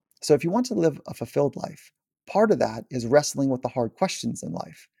So if you want to live a fulfilled life, part of that is wrestling with the hard questions in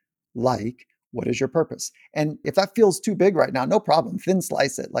life, like, what is your purpose? And if that feels too big right now, no problem. Thin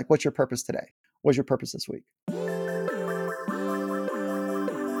slice it. Like, what's your purpose today? What's your purpose this week?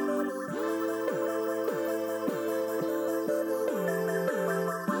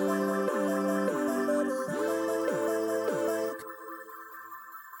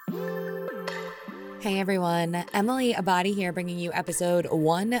 Hey everyone, Emily Abadi here bringing you episode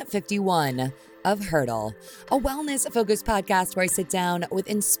 151 of Hurdle, a wellness-focused podcast where I sit down with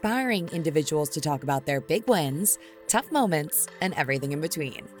inspiring individuals to talk about their big wins, tough moments, and everything in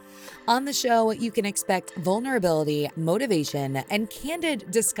between. On the show, you can expect vulnerability, motivation, and candid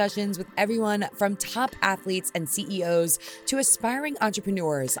discussions with everyone from top athletes and CEOs to aspiring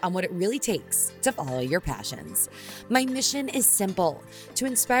entrepreneurs on what it really takes to follow your passions. My mission is simple: to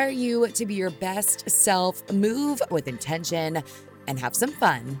inspire you to be your best self, move with intention, and have some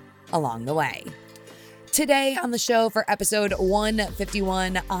fun along the way. Today on the show for episode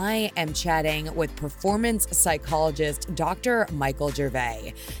 151, I am chatting with performance psychologist Dr. Michael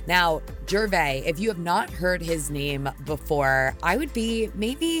Gervais. Now, Gervais, if you have not heard his name before, I would be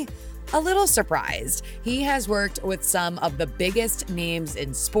maybe a little surprised. He has worked with some of the biggest names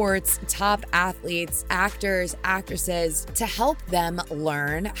in sports, top athletes, actors, actresses, to help them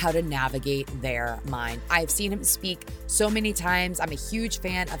learn how to navigate their mind. I've seen him speak so many times. I'm a huge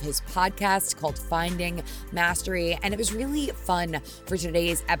fan of his podcast called Finding Mastery, and it was really fun for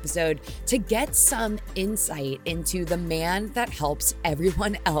today's episode to get some insight into the man that helps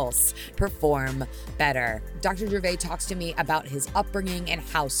everyone else perform better. Dr. Gervais talks to me about his upbringing and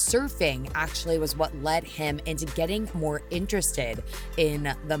how surfing actually was what led him into getting more interested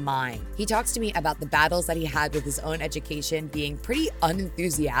in the mind. He talks to me about the battles that he had with his own education, being pretty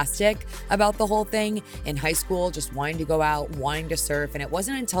unenthusiastic about the whole thing in high school, just wanting to go out, wanting to surf. And it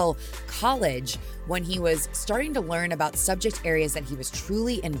wasn't until college, when he was starting to learn about subject areas that he was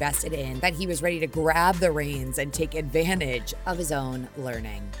truly invested in, that he was ready to grab the reins and take advantage of his own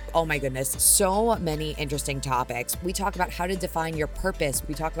learning. Oh my goodness, so many interesting topics. We talk about how to define your purpose.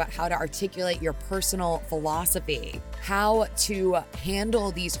 We talk about how to articulate your personal philosophy, how to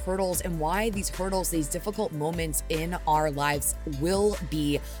handle these hurdles, and why these hurdles, these difficult moments in our lives, will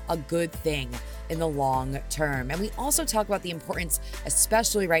be a good thing in the long term. And we also talk about the importance,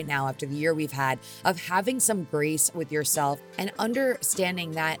 especially right now after the year we've had, of having some grace with yourself and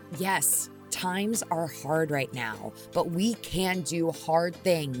understanding that, yes, times are hard right now, but we can do hard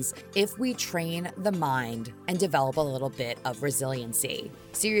things if we train the mind and develop a little bit of resiliency.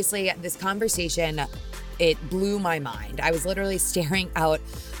 Seriously, this conversation, it blew my mind. I was literally staring out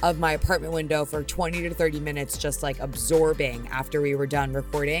of my apartment window for 20 to 30 minutes, just like absorbing after we were done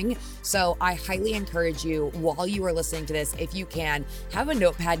recording. So I highly encourage you, while you are listening to this, if you can, have a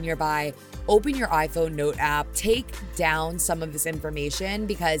notepad nearby, open your iPhone note app, take down some of this information,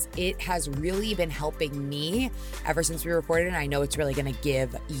 because it has really been helping me ever since we recorded, and I know it's really going to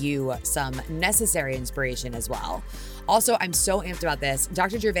give you some necessary inspiration as well. Also, I'm so amped about this.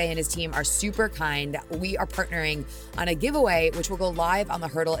 Dr. Gervais and his team are super kind. We are partnering on a giveaway, which will go live on the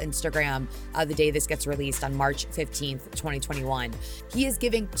Hurdle Instagram the day this gets released on March 15th, 2021. He is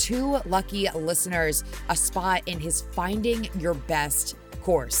giving 2 lucky listeners a spot in his Finding Your Best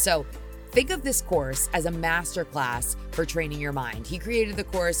course. So think of this course as a masterclass for training your mind. He created the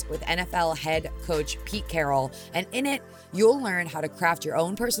course with NFL head coach Pete Carroll, and in it, you'll learn how to craft your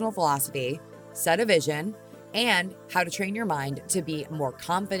own personal philosophy, set a vision, and how to train your mind to be more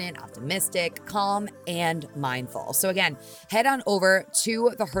confident, optimistic, calm, and mindful. So again, head on over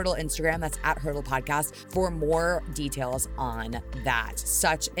to the Hurdle Instagram, that's at Hurdle Podcast, for more details on that.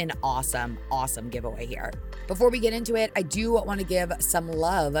 Such an awesome giveaway here. Before we get into it, I do want to give some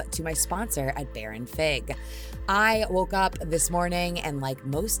love to my sponsor at Baron Fig. I woke up this morning and, like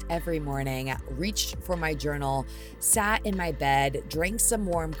most every morning, reached for my journal, sat in my bed, drank some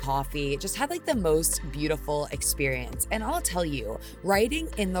warm coffee, just had like the most beautiful experience. And I'll tell you, writing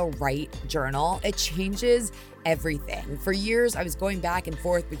in the right journal, it changes everything. For years, I was going back and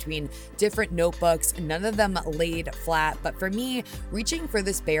forth between different notebooks, none of them laid flat. But for me, reaching for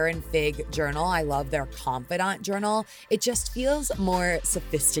this Baron Fig journal, I love their Confidant journal, it just feels more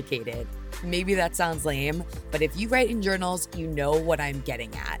sophisticated. Maybe that sounds lame, but if you write in journals, you know what I'm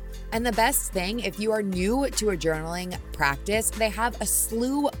getting at. And the best thing, if you are new to a journaling practice, they have a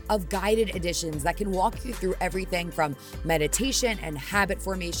slew of guided editions that can walk you through everything from meditation and habit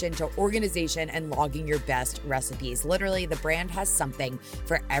formation to organization and logging your best recipes. Literally, the brand has something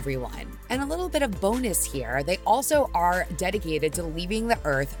for everyone. And a little bit of bonus here, they also are dedicated to leaving the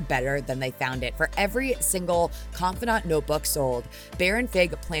earth better than they found it. For every single Confidant notebook sold, Baron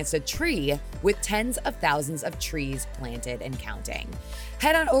Fig plants a tree with tens of thousands of trees planted and counting.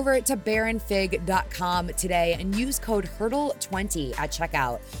 Head on over to baronfig.com today and use code HURDLE20 at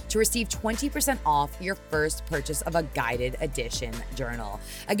checkout to receive 20% off your first purchase of a guided edition journal.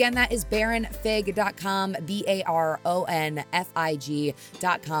 Again, that is baronfig.com,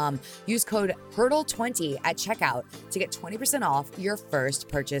 baronfig.com. Use code HURDLE20 at checkout to get 20% off your first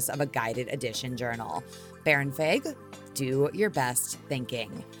purchase of a guided edition journal. Baron Fig, do your best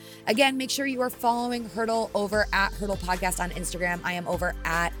thinking. Again, make sure you are following Hurdle over at Hurdle Podcast on Instagram. I am over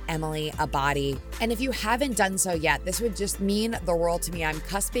at Emily Abadi. And if you haven't done so yet, this would just mean the world to me. I'm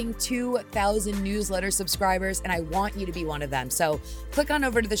cusping 2,000 newsletter subscribers, and I want you to be one of them. So click on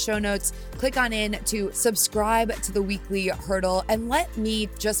over to the show notes, click on in to subscribe to the weekly Hurdle, and let me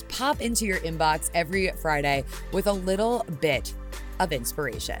just pop into your inbox every Friday with a little bit of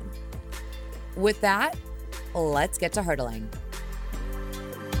inspiration. With that, let's get to hurdling.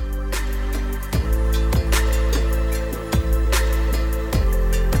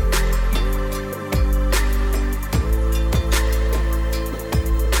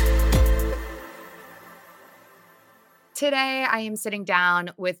 Today, I am sitting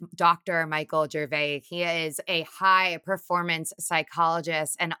down with Dr. Michael Gervais. He is a high performance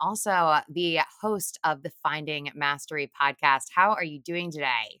psychologist and also the host of the Finding Mastery podcast. How are you doing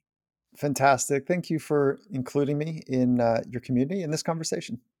today? Fantastic. Thank you for including me in your community in this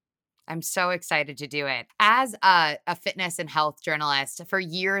conversation. I'm so excited to do it. As a fitness and health journalist for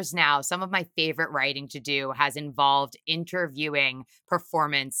years now, some of my favorite writing to do has involved interviewing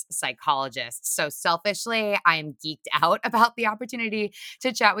performance psychologists. So selfishly, I am geeked out about the opportunity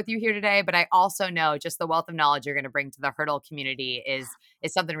to chat with you here today, but I also know just the wealth of knowledge you're going to bring to the Hurdle community is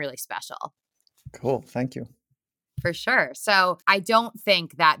something really special. Cool. Thank you. For sure. So I don't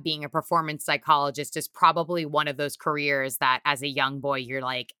think that being a performance psychologist is probably one of those careers that as a young boy, you're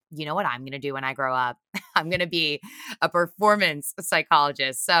like, you know what I'm going to do when I grow up? I'm going to be a performance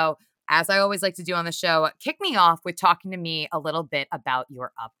psychologist. So as I always like to do on the show, kick me off with talking to me a little bit about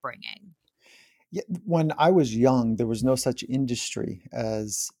your upbringing. Yeah, when I was young, there was no such industry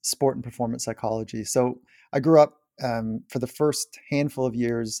as sport and performance psychology. So I grew up for the first handful of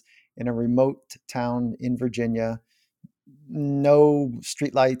years in a remote town in Virginia. No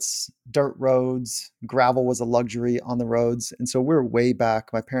streetlights, dirt roads, gravel was a luxury on the roads, and so we're way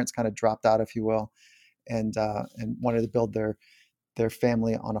back. My parents kind of dropped out, if you will, and wanted to build their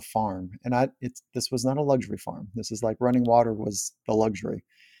family on a farm. And this was not a luxury farm. This is like running water was the luxury.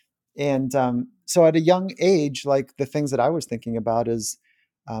 And so at a young age, like the things that I was thinking about is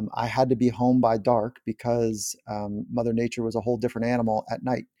I had to be home by dark because Mother Nature was a whole different animal at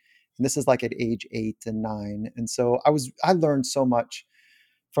night. And this is like at age 8 and 9. And so I learned so much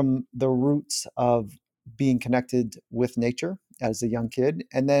from the roots of being connected with nature as a young kid.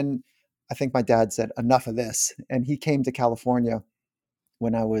 And then I think my dad said, enough of this. And he came to California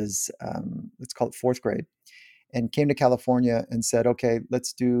when I was, let's call it fourth grade, and came to California and said, okay,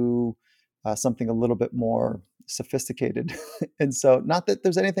 let's do something a little bit more sophisticated. And so, not that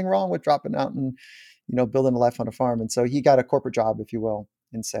there's anything wrong with dropping out and, building a life on a farm. And so he got a corporate job, if you will,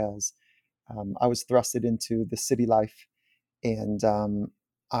 in sales. I was thrusted into the city life, and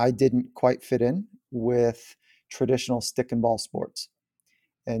I didn't quite fit in with traditional stick and ball sports.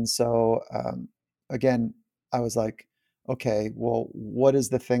 And so, again, I was like, okay, well, what is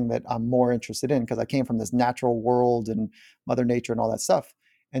the thing that I'm more interested in? Because I came from this natural world and Mother Nature and all that stuff.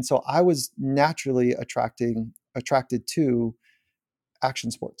 And so I was naturally attracted to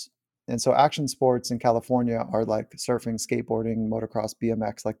action sports. And so action sports in California are like surfing, skateboarding, motocross,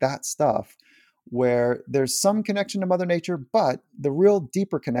 BMX, like that stuff, where there's some connection to Mother Nature, but the real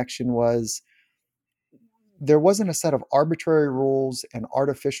deeper connection was there wasn't a set of arbitrary rules and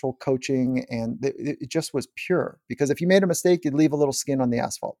artificial coaching, and it just was pure. Because if you made a mistake, you'd leave a little skin on the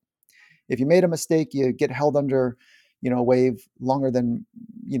asphalt. If you made a mistake, you get held under, a wave longer than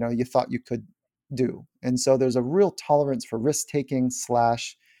you thought you could do. And so there's a real tolerance for risk taking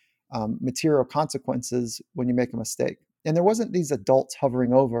slash material consequences when you make a mistake. And there wasn't these adults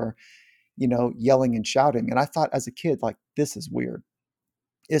hovering over, yelling and shouting. And I thought as a kid, like, this is weird.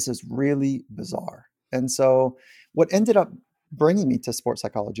 This is really bizarre. And so what ended up bringing me to sports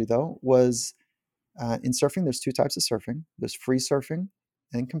psychology, though, was in surfing, there's two types of surfing. There's free surfing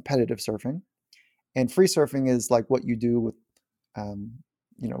and competitive surfing. And free surfing is like what you do with, um,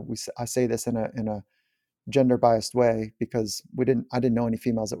 I say this in a gender biased way because I didn't know any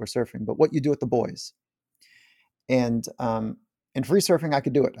females that were surfing, but what you do with the boys. And in free surfing, I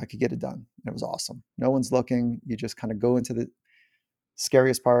could do it. I could get it done. It was awesome. No one's looking. You just kind of go into the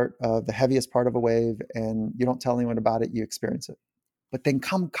scariest part, the heaviest part of a wave, and you don't tell anyone about it. You experience it. But then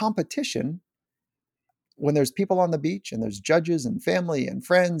come competition, when there's people on the beach and there's judges and family and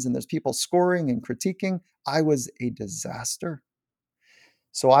friends and there's people scoring and critiquing, I was a disaster.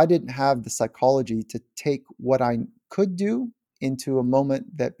 So I didn't have the psychology to take what I could do into a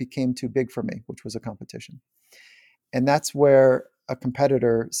moment that became too big for me, which was a competition. And that's where a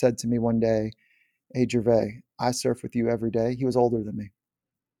competitor said to me one day, "Hey, Gervais, I surf with you every day." He was older than me.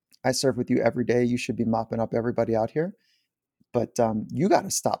 "I surf with you every day. You should be mopping up everybody out here. But you got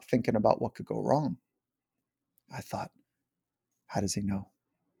to stop thinking about what could go wrong." I thought, how does he know?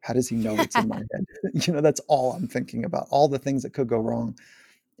 How does he know it's in my head? That's all I'm thinking about, all the things that could go wrong.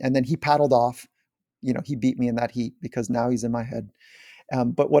 And then he paddled off. He beat me in that heat because now he's in my head.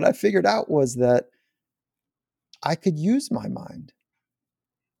 But what I figured out was that I could use my mind.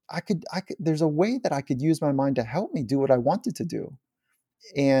 There's a way that I could use my mind to help me do what I wanted to do.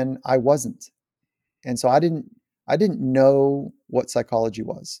 And I wasn't. And so I didn't know what psychology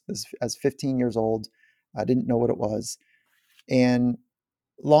was. As 15 years old, I didn't know what it was. And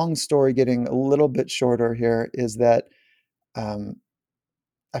long story getting a little bit shorter here is that um,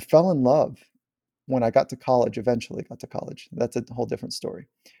 I fell in love when I got to college, eventually got to college. That's a whole different story.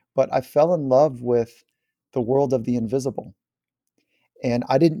 But I fell in love with the world of the invisible. And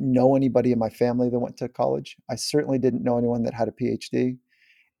I didn't know anybody in my family that went to college. I certainly didn't know anyone that had a PhD.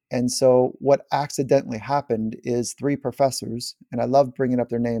 And so what accidentally happened is three professors, and I love bringing up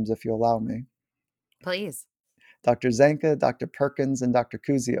their names if you allow me. Please. Dr. Zanka, Dr. Perkins, and Dr.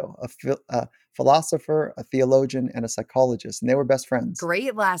 Kuzio, a philosopher, a theologian, and a psychologist. And they were best friends.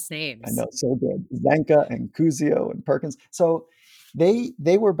 Great last I names. know, so good. Zanka and Kuzio and Perkins. So they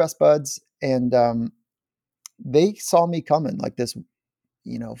were best buds, and they saw me coming like this,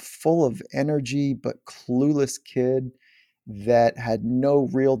 full of energy but clueless kid that had no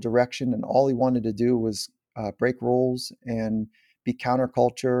real direction, and all he wanted to do was break rules and be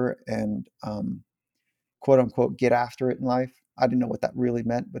counterculture and quote unquote get after it in life. I didn't know what that really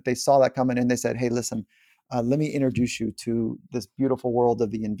meant, but they saw that coming and they said, "Hey, listen, let me introduce you to this beautiful world of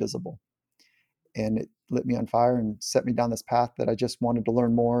the invisible." And it lit me on fire and set me down this path that I just wanted to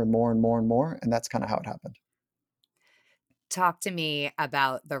learn more and more and more and more. And that's kind of how it happened. Talk to me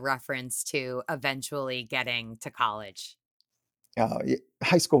about the reference to eventually getting to college.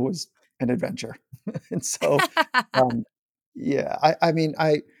 High school was an adventure. And so, um, yeah, I mean,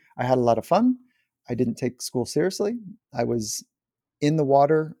 I had a lot of fun. I didn't take school seriously. I was in the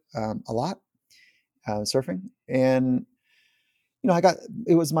water a lot, surfing. And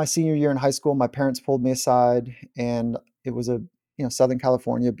it was my senior year in high school. My parents pulled me aside, and it was Southern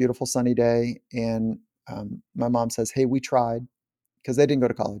California, beautiful sunny day. And my mom says, "Hey, we tried," because they didn't go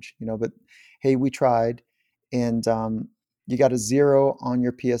to college, but "Hey, we tried, and you got a 0 on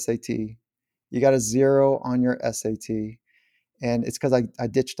your PSAT, you got a 0 on your SAT, and it's because I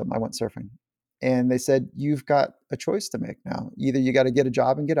ditched them. I went surfing." And they said, "You've got a choice to make now. Either you got to get a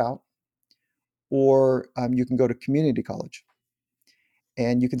job and get out, or you can go to community college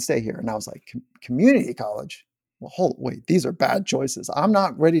and you can stay here." And I was like, Community college? Well, wait, these are bad choices. I'm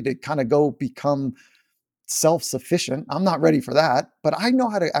not ready to kind of go become self-sufficient. I'm not ready for that, but I know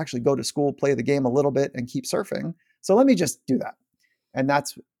how to actually go to school, play the game a little bit, and keep surfing. So let me just do that. And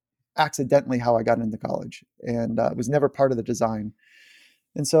that's accidentally how I got into college, and it was never part of the design.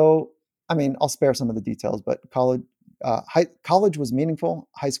 And so, I mean, I'll spare some of the details, but college was meaningful.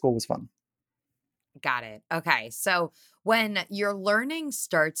 High school was fun. Got it. Okay. So when your learning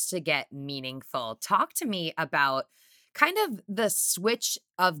starts to get meaningful, talk to me about kind of the switch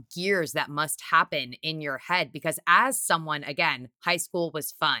of gears that must happen in your head. Because as someone, again, high school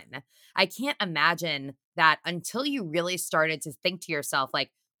was fun. I can't imagine that until you really started to think to yourself,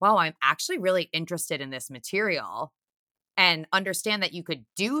 like, wow, I'm actually really interested in this material and understand that you could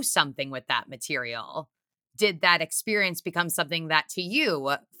do something with that material. Did that experience become something that to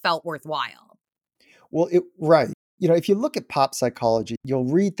you felt worthwhile? Well, right. If you look at pop psychology, you'll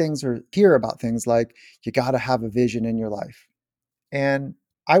read things or hear about things like you got to have a vision in your life. And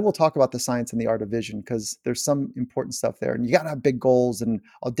I will talk about the science and the art of vision because there's some important stuff there. And you got to have big goals and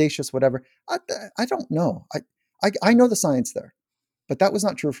audacious, whatever. I don't know. I know the science there, but that was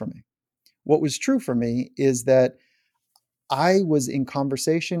not true for me. What was true for me is that I was in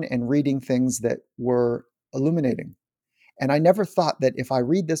conversation and reading things that were illuminating. And I never thought that if I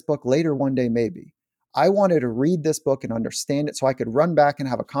read this book later one day, maybe. I wanted to read this book and understand it so I could run back and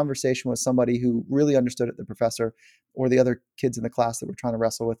have a conversation with somebody who really understood it, the professor or the other kids in the class that were trying to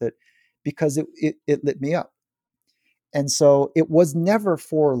wrestle with it, because it lit me up. And so it was never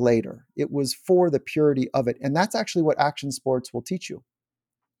for later. It was for the purity of it. And that's actually what action sports will teach you,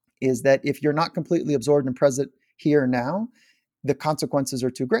 is that if you're not completely absorbed and present here now, the consequences are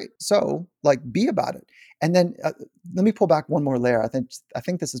too great. So, like, be about it. And then let me pull back one more layer. I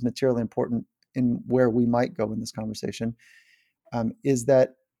think this is materially important in where we might go in this conversation. Is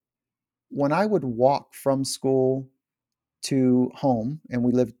that when I would walk from school to home, and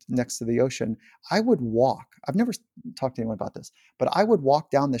we lived next to the ocean, I would walk. I've never talked to anyone about this, but I would walk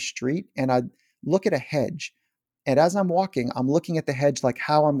down the street and I'd look at a hedge. And as I'm walking, I'm looking at the hedge like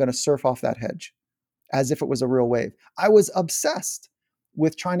how I'm going to surf off that hedge as if it was a real wave. I was obsessed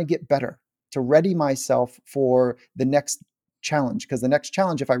with trying to get better, to ready myself for the next challenge, because the next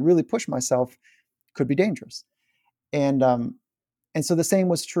challenge, if I really push myself, could be dangerous. And and so the same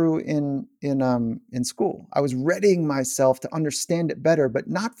was true in school. I was readying myself to understand it better, but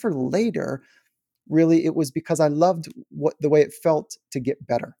not for later. Really, it was because I loved what the way it felt to get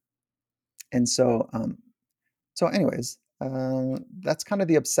better. And so, anyways, that's kind of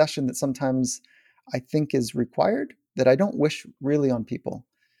the obsession that sometimes I think is required, that I don't wish really on people,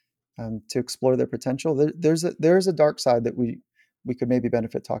 to explore their potential. There's a dark side that we could maybe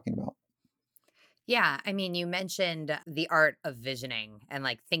benefit talking about. Yeah, I mean, you mentioned the art of visioning and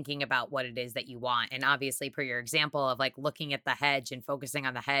like thinking about what it is that you want. And obviously, per your example of like looking at the hedge and focusing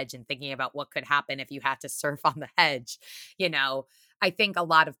on the hedge and thinking about what could happen if you had to surf on the hedge, you know, I think a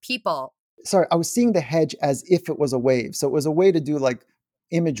lot of people. Sorry, I was seeing the hedge as if it was a wave. So it was a way to do like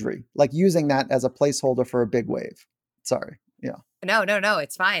imagery, like using that as a placeholder for a big wave. Sorry. Yeah. No, no, no,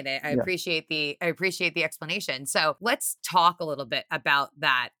 it's fine. I Yeah. appreciate the explanation. So let's talk a little bit about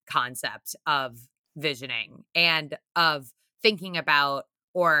that concept of visioning and of thinking about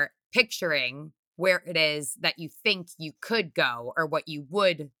or picturing where it is that you think you could go or what you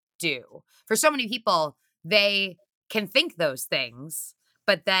would do. For so many people, they can think those things,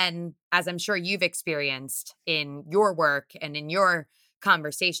 but then, as I'm sure you've experienced in your work and in your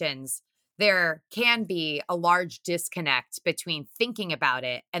conversations, there can be a large disconnect between thinking about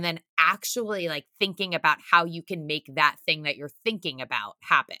it and then actually like thinking about how you can make that thing that you're thinking about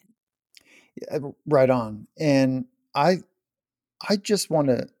happen. Yeah, right on. And I I just want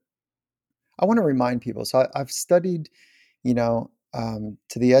to I want to remind people. So I've studied,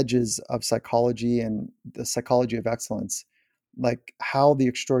 to the edges of psychology and the psychology of excellence, like how the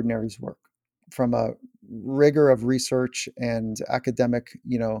extraordinaries work from a rigor of research and academic,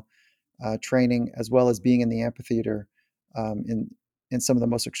 training, as well as being in the amphitheater, in some of the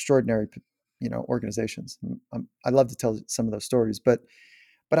most extraordinary, organizations. I'd love to tell some of those stories, but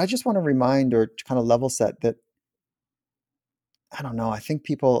I just want to remind or kind of level set that I don't know. I think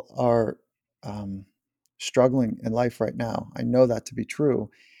people are um, struggling in life right now. I know that to be true.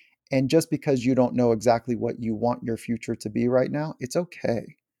 And just because you don't know exactly what you want your future to be right now, it's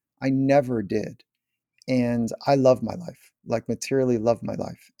okay. I never did. And I love my life, like materially love my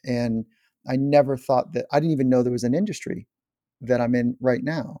life. And I never thought that, I didn't even know there was an industry that I'm in right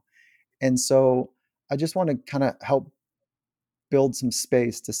now. And so I just want to kind of help build some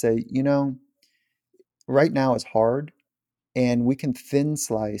space to say, right now is hard, and we can thin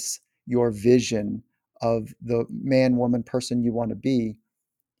slice your vision of the man, woman, person you want to be,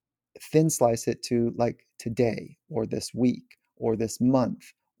 thin slice it to like today or this week or this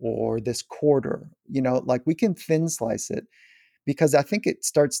month or this quarter. Like we can thin slice it, because I think it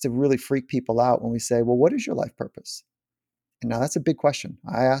starts to really freak people out when we say, well, what is your life purpose? And now that's a big question.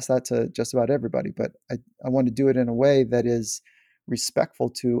 I ask that to just about everybody, but I want to do it in a way that is respectful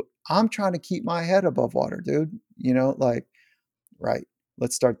to, I'm trying to keep my head above water, dude. Like, right.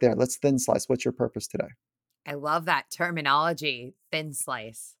 Let's start there. Let's thin slice. What's your purpose today? I love that terminology, thin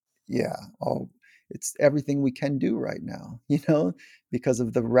slice. Yeah. Oh, it's everything we can do right now, because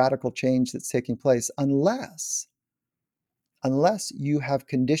of the radical change that's taking place, unless you have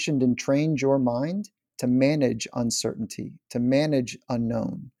conditioned and trained your mind to manage uncertainty, to manage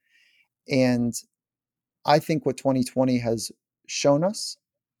unknown. And I think what 2020 has shown us,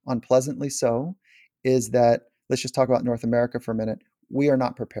 unpleasantly so, is that, let's just talk about North America for a minute. We are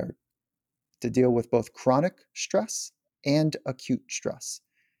not prepared to deal with both chronic stress and acute stress.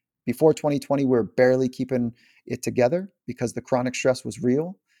 Before 2020, we were barely keeping it together because the chronic stress was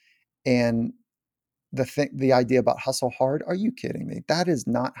real. And the idea about hustle hard, are you kidding me? That is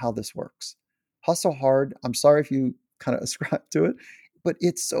not how this works. Hustle hard, I'm sorry if you kind of ascribe to it, but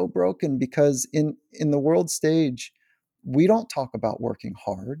it's so broken, because in the world stage, We don't talk about working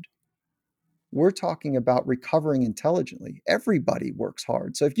hard. We're talking about recovering intelligently. Everybody works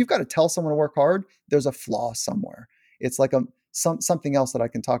hard. So if you've got to tell someone to work hard, there's a flaw somewhere. It's like something else that I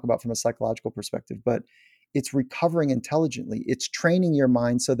can talk about from a psychological perspective, but it's recovering intelligently. It's training your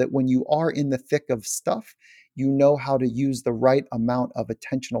mind so that when you are in the thick of stuff, you know how to use the right amount of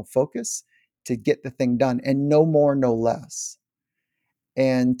attentional focus to get the thing done, and no more, no less.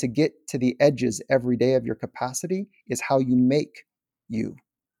 And to get to the edges every day of your capacity is how you make you.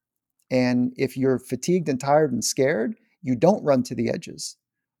 And if you're fatigued and tired and scared, you don't run to the edges.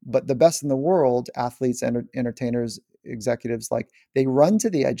 But the best in the world, athletes, entertainers, executives, like they run to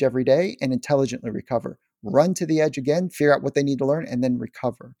the edge every day and intelligently recover. Run to the edge again, figure out what they need to learn, and then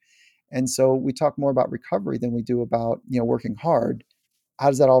recover. And so we talk more about recovery than we do about working hard. How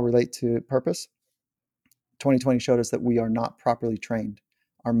does that all relate to purpose? 2020 showed us that we are not properly trained.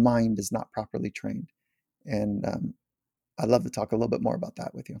 Our mind is not properly trained. And I'd love to talk a little bit more about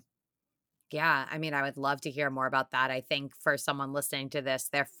that with you. Yeah, I mean, I would love to hear more about that. I think for someone listening to this,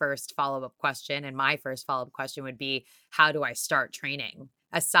 their first follow up question, and my first follow up question would be, how do I start training?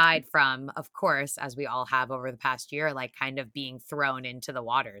 Aside from, of course, as we all have over the past year, like kind of being thrown into the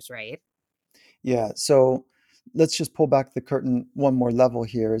waters, right? Yeah. So let's just pull back the curtain one more level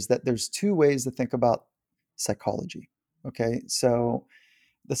here, is that there's two ways to think about psychology. Okay. So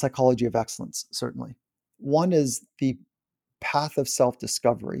the psychology of excellence, certainly. One is the path of self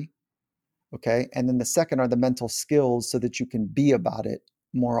discovery. Okay. And then the second are the mental skills so that you can be about it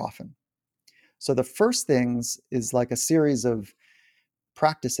more often. So the first things is like a series of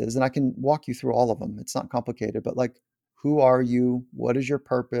practices, and I can walk you through all of them. It's not complicated, but like, who are you? What is your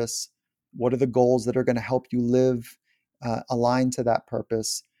purpose? What are the goals that are going to help you live aligned to that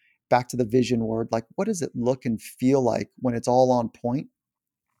purpose? Back to the vision word, like, what does it look and feel like when it's all on point?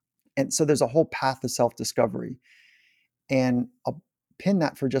 And so there's a whole path of self discovery. And I'll pin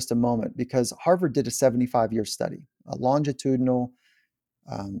that for just a moment because Harvard did a 75-year study, a longitudinal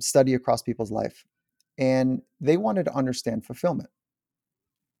study across people's life. And they wanted to understand fulfillment.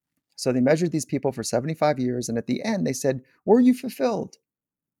 So they measured these people for 75 years. And at the end, they said, were you fulfilled?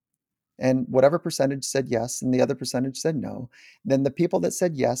 And whatever percentage said yes, and the other percentage said no. Then the people that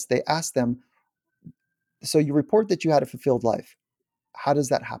said yes, they asked them, so you report that you had a fulfilled life. How does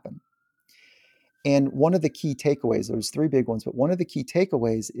that happen? And one of the key takeaways, there was three big ones, but one of the key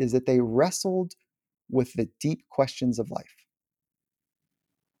takeaways is that they wrestled with the deep questions of life.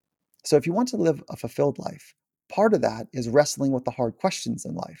 So if you want to live a fulfilled life, part of that is wrestling with the hard questions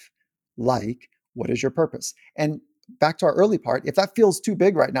in life, like, what is your purpose? And back to our early part, if that feels too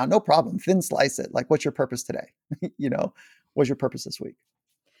big right now, no problem. Thin slice it. Like, what's your purpose today? What's your purpose this week?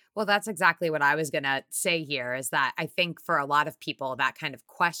 Well, that's exactly what I was going to say here is that I think for a lot of people, that kind of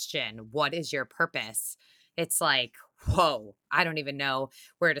question, what is your purpose? It's like, whoa, I don't even know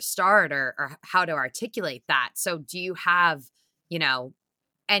where to start or how to articulate that. So, do you have, you know,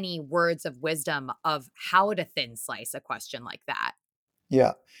 any words of wisdom of how to thin slice a question like that?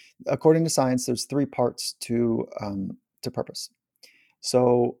 Yeah. According to science, there's three parts to purpose.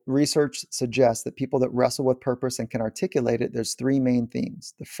 So research suggests that people that wrestle with purpose and can articulate it, there's three main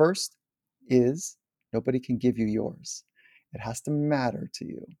themes. The first is nobody can give you yours. It has to matter to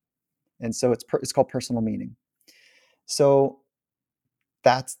you. And so it's called personal meaning. So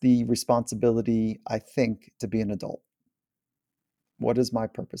that's the responsibility, I think, to be an adult. What is my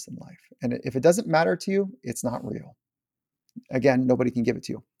purpose in life? And if it doesn't matter to you, it's not real. Again, nobody can give it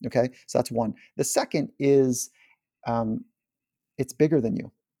to you. Okay. So that's one. The second is um, it's bigger than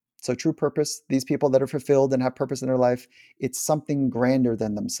you. So true purpose, these people that are fulfilled and have purpose in their life, it's something grander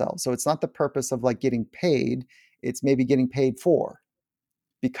than themselves. So it's not the purpose of like getting paid, it's maybe getting paid for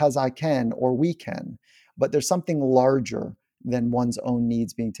because I can or we can. But there's something larger than one's own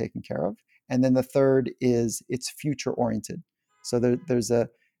needs being taken care of. And then the third is it's future oriented. So there's the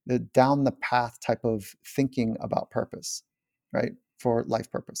down the path type of thinking about purpose, right? For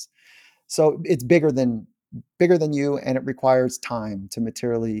life purpose. So it's bigger than you, and it requires time to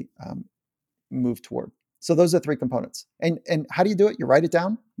materially move toward. So those are three components. And how do you do it? You write it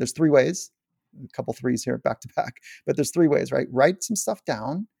down. There's three ways. A couple threes here back to back, but there's three ways, right? Write some stuff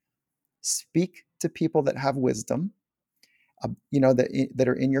down. Speak to people that have wisdom, that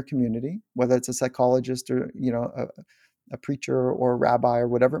are in your community, whether it's a psychologist or a preacher or a rabbi or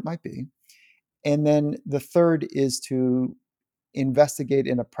whatever it might be. And then the third is to investigate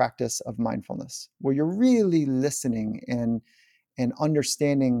in a practice of mindfulness where you're really listening and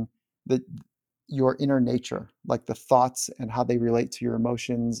understanding the your inner nature, like the thoughts and how they relate to your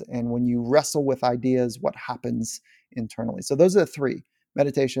emotions, and when you wrestle with ideas, what happens internally. So those are the three: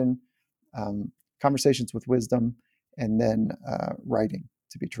 meditation, um, conversations with wisdom, and then writing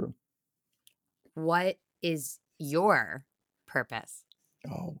to be true. What is your purpose?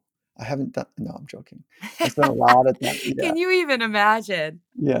 Oh, I haven't done. No, I'm joking. I spent a lot of time. Yeah, Can you even imagine?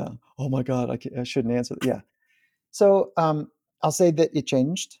 yeah. Oh my God, I shouldn't answer. Yeah. So I'll say that it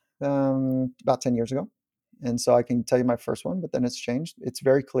changed about 10 years ago. And so I can tell you my first one, but then it's changed. It's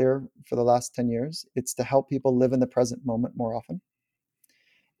very clear for the last 10 years. It's to help people live in the present moment more often.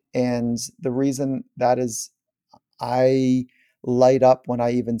 And the reason that is, I light up when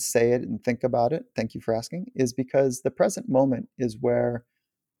I even say it and think about it. Thank you for asking. Is because the present moment is where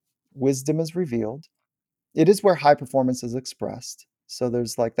wisdom is revealed. It is where high performance is expressed. So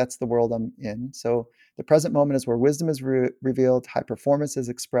there's like, that's the world I'm in. So the present moment is where wisdom is revealed, high performance is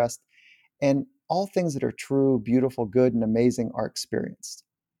expressed, and all things that are true, beautiful, good, and amazing are experienced.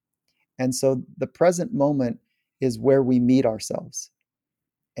 And so the present moment is where we meet ourselves.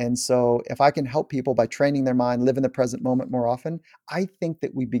 And so if I can help people by training their mind, live in the present moment more often, I think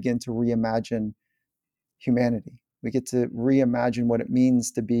that we begin to reimagine humanity. We get to reimagine what it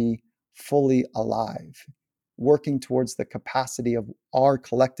means to be fully alive, working towards the capacity of our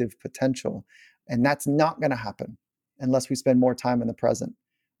collective potential. And that's not going to happen unless we spend more time in the present.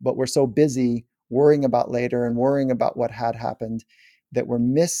 But we're so busy worrying about later and worrying about what had happened that we're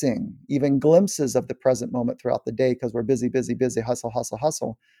missing even glimpses of the present moment throughout the day because we're busy, busy, busy, hustle, hustle,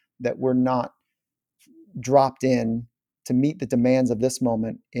 hustle, that we're not dropped in to meet the demands of this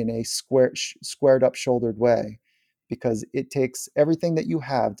moment in a squared up shouldered way, because it takes everything that you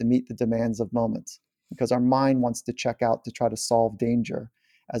have to meet the demands of moments, because our mind wants to check out to try to solve danger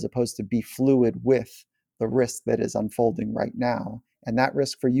as opposed to be fluid with the risk that is unfolding right now. And that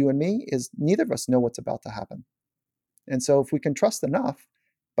risk for you and me is neither of us know what's about to happen. And so if we can trust enough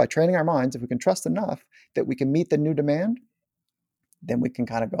by training our minds, if we can trust enough that we can meet the new demand, then we can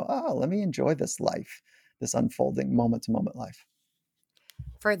kind of go, oh, let me enjoy this life, this unfolding moment to moment life.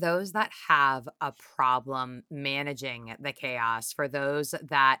 For those that have a problem managing the chaos, for those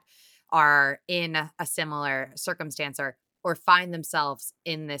that are in a similar circumstance or find themselves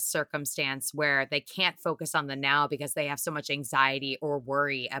in this circumstance where they can't focus on the now because they have so much anxiety or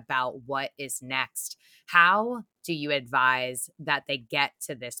worry about what is next, how do you advise that they get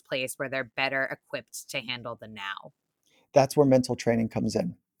to this place where they're better equipped to handle the now? That's where mental training comes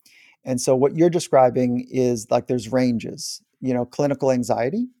in. And so what you're describing is like there's ranges, clinical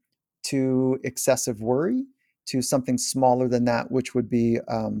anxiety to excessive worry to something smaller than that, which would be,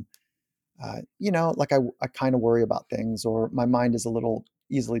 like I kind of worry about things or my mind is a little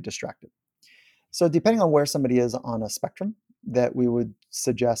easily distracted. So depending on where somebody is on a spectrum, that we would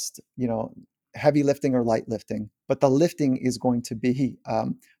suggest, heavy lifting or light lifting. But the lifting is going to be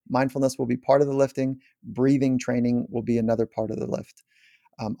mindfulness will be part of the lifting. Breathing training will be another part of the lift.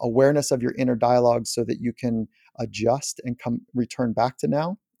 Awareness of your inner dialogue so that you can adjust and return back to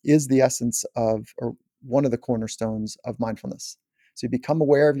now is the essence of, or one of the cornerstones of mindfulness. So you become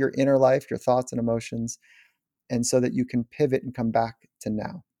aware of your inner life, your thoughts and emotions, and so that you can pivot and come back to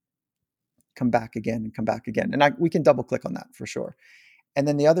now, come back again and come back again. And we can double click on that for sure. And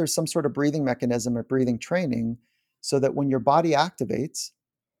then the other is some sort of breathing mechanism or breathing training so that when your body activates,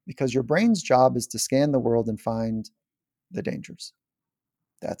 because your brain's job is to scan the world and find the dangers.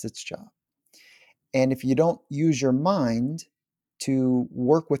 That's its job. And if you don't use your mind to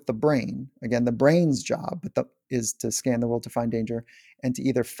work with the brain, again, the brain's job is to scan the world to find danger and to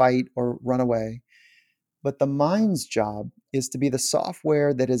either fight or run away. But the mind's job is to be the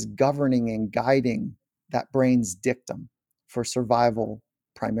software that is governing and guiding that brain's dictum for survival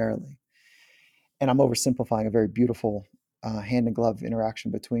primarily. And I'm oversimplifying a very beautiful hand in glove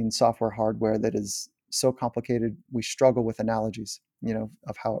interaction between software hardware that is so complicated we struggle with analogies,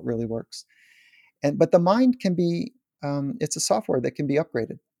 of how it really works. But the mind can be, it's a software that can be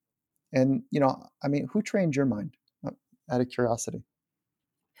upgraded. And who trained your mind? Out of curiosity,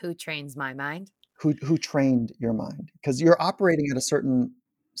 Who trains my mind? who trained your mind? Because you're operating at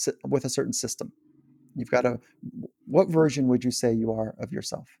with a certain system. You've got a What version would you say you are of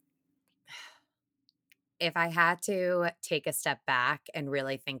yourself? If I had to take a step back and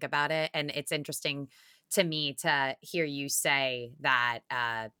really think about it, and it's interesting to me to hear you say that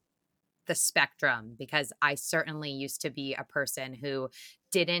the spectrum, because I certainly used to be a person who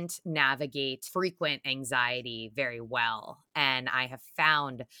didn't navigate frequent anxiety very well. And I have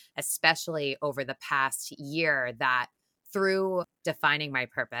found, especially over the past year, that through defining my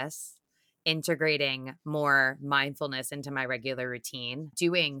purpose, integrating more mindfulness into my regular routine,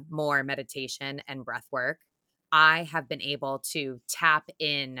 doing more meditation and breath work, I have been able to tap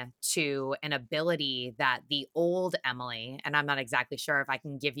in to an ability that the old Emily, and I'm not exactly sure if I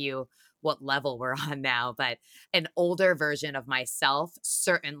can give you what level we're on now, but an older version of myself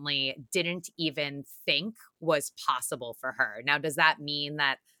certainly didn't even think was possible for her. Now, does that mean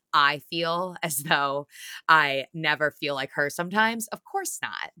that I feel as though I never feel like her sometimes? Of course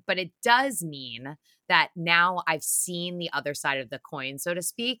not. But it does mean that now I've seen the other side of the coin, so to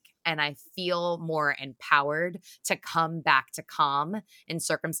speak, and I feel more empowered to come back to calm in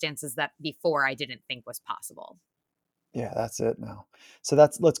circumstances that before I didn't think was possible. Yeah, that's it now. So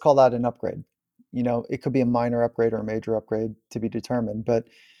let's call that an upgrade. It could be a minor upgrade or a major upgrade to be determined, but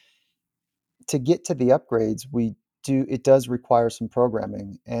to get to the upgrades, it does require some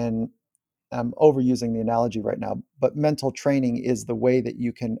programming. And I'm overusing the analogy right now, but mental training is the way that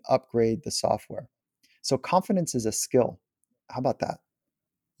you can upgrade the software. So confidence is a skill. How about that?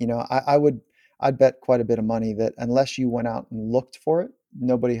 I'd bet quite a bit of money that unless you went out and looked for it,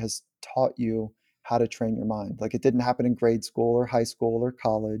 nobody has taught you how to train your mind. Like it didn't happen in grade school or high school or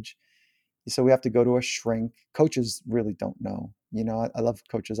college. So we have to go to a shrink. Coaches really don't know. I love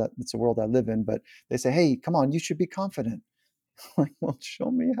coaches. It's a world I live in, but they say, "Hey, come on, you should be confident." Like, well, show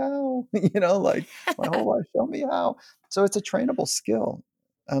me how. Like my whole life, show me how. So it's a trainable skill.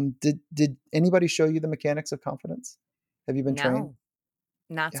 Did anybody show you the mechanics of confidence? Have you been trained? No,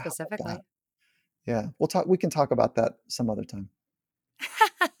 not Yeah, how about that? specifically. Yeah, we can talk about that some other time.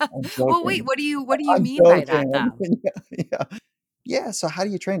 I'm Well, wait, joking. what do you I'm mean by that joking. though? Yeah, yeah. Yeah, so how do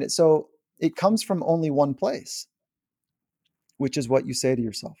you train it? So it comes from only one place, which is what you say to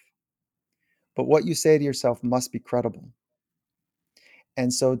yourself. But what you say to yourself must be credible.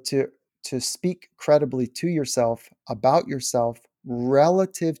 And so to speak credibly to yourself about yourself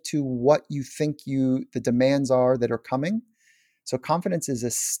relative to what you think the demands are that are coming. So confidence is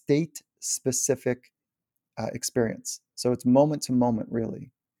a state specific experience. So it's moment to moment,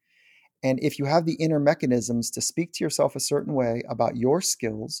 really. And if you have the inner mechanisms to speak to yourself a certain way about your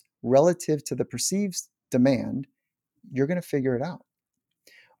skills relative to the perceived demand, you're going to figure it out.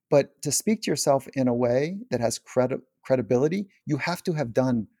 But to speak to yourself in a way that has credibility, you have to have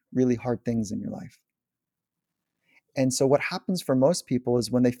done really hard things in your life. And so, what happens for most people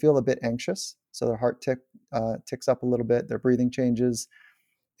is when they feel a bit anxious, so their heart ticks up a little bit, their breathing changes,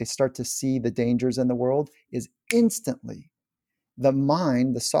 they start to see the dangers in the world, is instantly the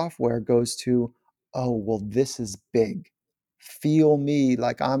mind, the software goes to, oh, well, this is big. Feel me,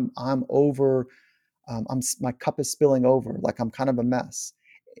 like I'm over, my cup is spilling over, like I'm kind of a mess,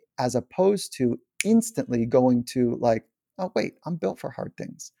 as opposed to instantly going to like, oh, wait, I'm built for hard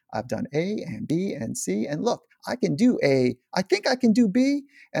things. I've done A and B and C, and look, I can do A. I think I can do B,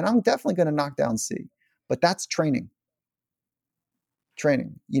 and I'm definitely going to knock down C. But that's training,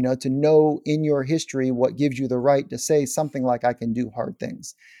 to know in your history what gives you the right to say something like, I can do hard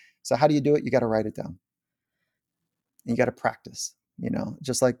things. So how do you do it? You got to write it down. You got to practice,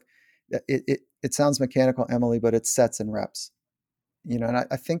 just like it sounds mechanical, Emily, but it's sets and reps, and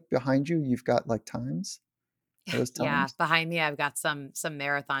I think behind you, you've got like times, are those Yeah, times? behind me I've got some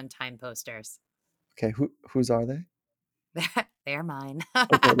marathon time posters. Okay. Whose are they? They're mine.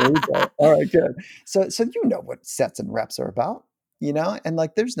 Okay, there you go. All right, good. So you know what sets and reps are about, and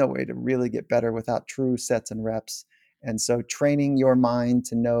like there's no way to really get better without true sets and reps. And so training your mind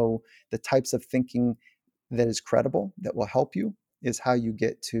to know the types of thinking that is credible, that will help you, is how you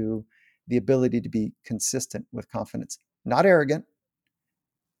get to the ability to be consistent with confidence. Not arrogant,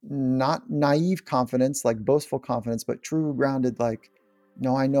 not naive confidence, like boastful confidence, but true grounded, like,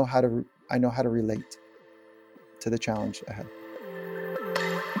 no, I know how to relate to the challenge ahead.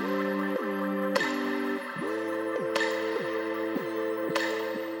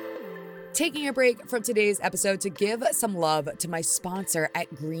 Taking a break from today's episode to give some love to my sponsor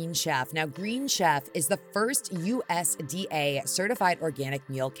at Green Chef. Now, Green Chef is the first USDA certified organic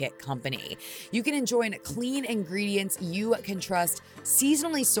meal kit company. You can enjoy clean ingredients you can trust,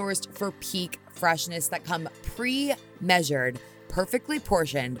 seasonally sourced for peak freshness that come pre-measured, perfectly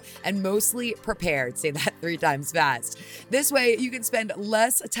portioned, and mostly prepared. Say that 3 times fast. This way, you can spend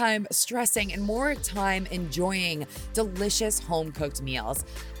less time stressing and more time enjoying delicious home-cooked meals.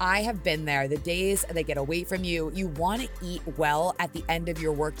 I have been there. The days that get away from you, you want to eat well at the end of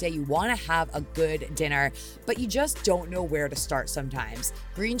your workday. You want to have a good dinner, but you just don't know where to start sometimes.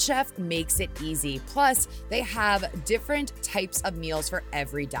 Green Chef makes it easy. Plus, they have different types of meals for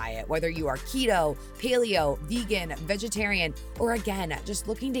every diet, whether you are keto, paleo, vegan, vegetarian, or again, just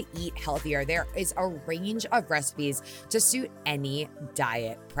looking to eat healthier. There is a range range of recipes to suit any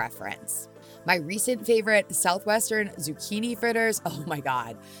diet preference. My recent favorite, Southwestern zucchini fritters, oh my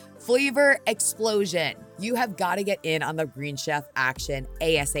God, flavor explosion. You have got to get in on the Green Chef action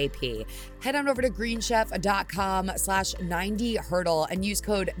ASAP. Head on over to greenchef.com/90hurdle and use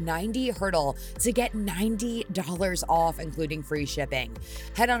code 90hurdle to get $90 off, including free shipping.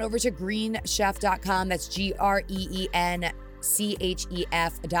 Head on over to greenchef.com, that's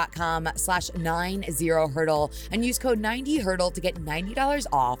GREENCHEF.com/90hurdle and use code 90hurdle to get $90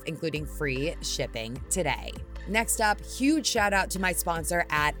 off, including free shipping today. Next up, huge shout out to my sponsor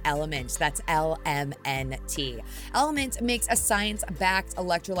at Element. That's LMNT. Element makes a science-backed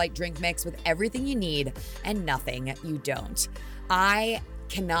electrolyte drink mix with everything you need and nothing you don't. I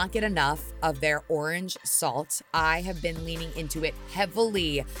cannot get enough of their orange salt. I have been leaning into it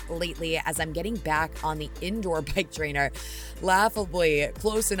heavily lately as I'm getting back on the indoor bike trainer, laughably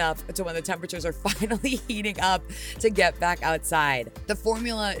close enough to when the temperatures are finally heating up to get back outside. The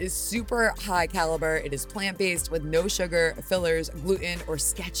formula is super high caliber. It is plant-based with no sugar, fillers, gluten, or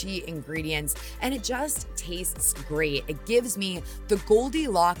sketchy ingredients, and it just tastes great. It gives me the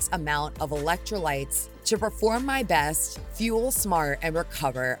Goldilocks amount of electrolytes to perform my best, fuel smart, and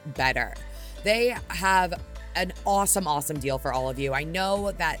recover better. They have an awesome deal for all of you. I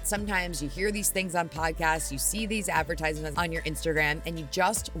know that sometimes you hear these things on podcasts, you see these advertisements on your Instagram, and you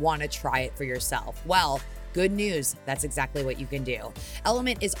just want to try it for yourself. Well, good news, that's exactly what you can do.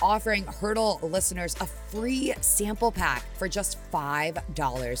 Element is offering Hurdle listeners a free sample pack for just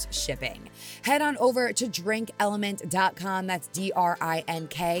 $5 shipping. Head on over to drinkelement.com, that's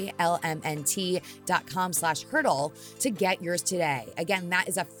DRINKLMNT.com/hurdle to get yours today. Again, that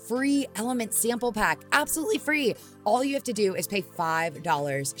is a free Element sample pack, absolutely free. All you have to do is pay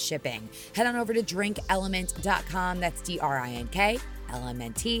 $5 shipping. Head on over to drinkelement.com, that's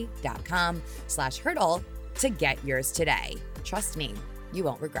DRINKLMNT.com/hurdle to get yours today. Trust me, you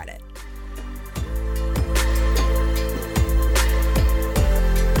won't regret it.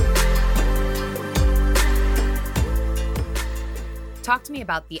 Talk to me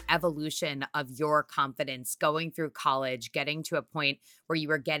about the evolution of your confidence going through college, getting to a point where you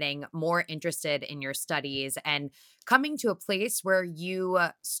were getting more interested in your studies and coming to a place where you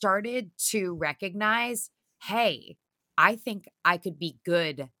started to recognize, hey, I think I could be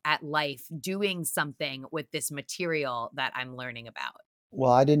good at life doing something with this material that I'm learning about.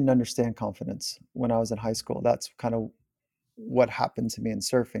 Well, I didn't understand confidence when I was in high school. That's kind of what happened to me in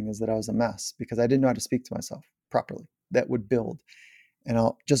surfing, is that I was a mess because I didn't know how to speak to myself properly. That would build. And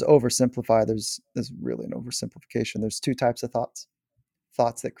I'll just oversimplify. There's really an oversimplification. There's two types of thoughts: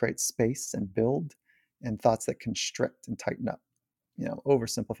 thoughts that create space and build, and thoughts that constrict and tighten up.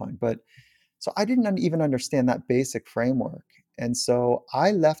 Oversimplifying. But so I didn't even understand that basic framework. And so I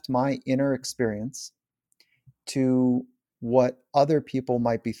left my inner experience to what other people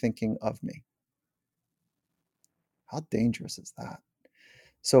might be thinking of me. How dangerous is that?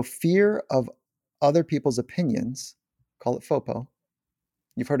 So fear of other people's opinions, call it FOPO.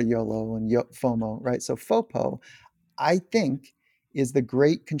 You've heard of YOLO and FOMO, right? So FOPO, I think, is the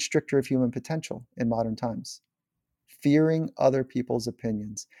great constrictor of human potential in modern times. Fearing other people's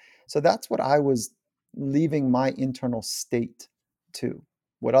opinions. So that's what I was leaving my internal state to,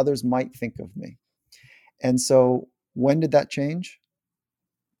 what others might think of me. And so when did that change?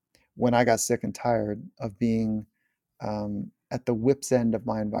 When I got sick and tired of being at the whip's end of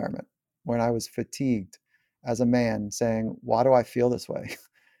my environment, when I was fatigued as a man saying, why do I feel this way?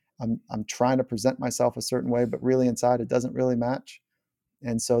 I'm trying to present myself a certain way, but really inside it doesn't really match.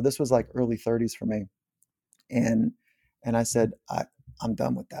 And so this was like early 30s for me. And I said, I'm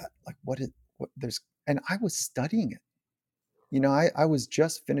done with that. Like and I was studying it. I was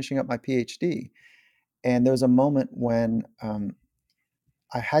just finishing up my PhD. And there was a moment when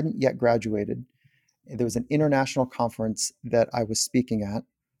I hadn't yet graduated. There was an international conference that I was speaking at,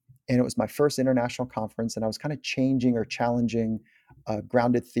 and it was my first international conference, and I was kind of changing or challenging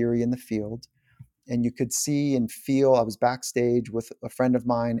grounded theory in the field. And you could see and feel, I was backstage with a friend of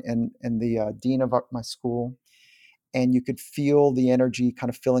mine and the dean of my school, and you could feel the energy kind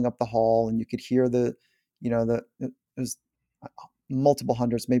of filling up the hall, and you could hear it was multiple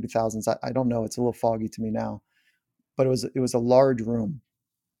hundreds, maybe thousands. I don't know. It's a little foggy to me now, but it was a large room,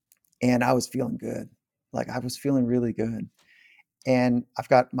 and I was feeling good. Like I was feeling really good. And I've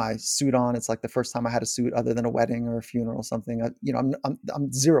got my suit on. It's like the first time I had a suit other than a wedding or a funeral or something.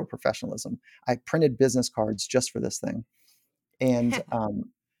 I'm zero professionalism. I printed business cards just for this thing. And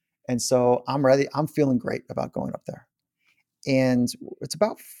so I'm ready. I'm feeling great about going up there. And it's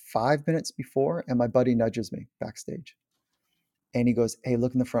about 5 minutes before, and my buddy nudges me backstage. And he goes, hey,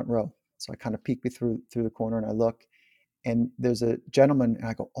 look in the front row. So I kind of peek me through the corner and I look, and there's a gentleman, and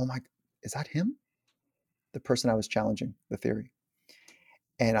I go, "Oh my, is that him?" The person I was challenging the theory.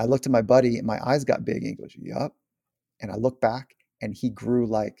 And I looked at my buddy, and my eyes got big, and he goes, "Yup." And I look back, and he grew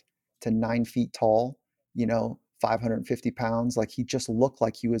like to 9 feet tall, 550 pounds. Like he just looked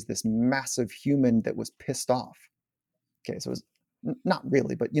like he was this massive human that was pissed off. Okay, so it was not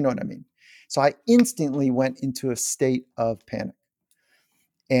really, but you know what I mean. So I instantly went into a state of panic.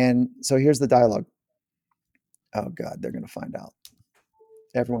 And so here's the dialogue. Oh God, they're going to find out.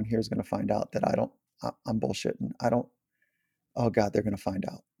 Everyone here is going to find out that I'm bullshitting. I don't, oh God, they're going to find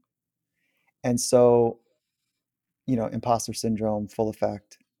out. And so, imposter syndrome, full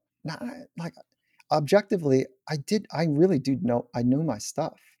effect. Not like objectively, I really do know, I knew my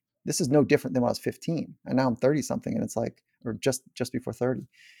stuff. This is no different than when I was 15. And now I'm 30 something, and it's like, or just before 30.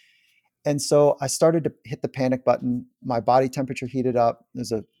 And so I started to hit the panic button. My body temperature heated up.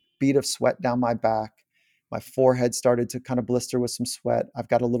 There's a bead of sweat down my back. My forehead started to kind of blister with some sweat. I've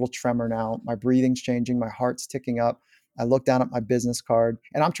got a little tremor now. My breathing's changing. My heart's ticking up. I look down at my business card,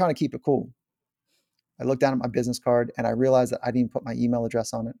 and I'm trying to keep it cool. I look down at my business card, and I realized that I didn't put my email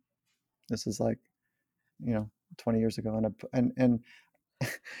address on it. This is like, 20 years ago. And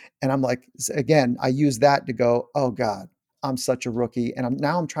I'm like, again, I use that to go, oh God, I'm such a rookie. And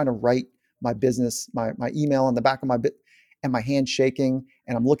I'm trying to write my business, my email on the back of my bit, and my hand shaking.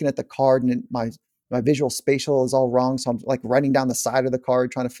 And I'm looking at the card, and my visual spatial is all wrong. So I'm like writing down the side of the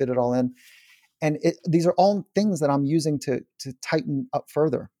card, trying to fit it all in. And these are all things that I'm using to tighten up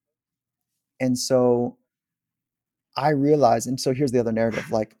further. And so I realized, and so here's the other narrative,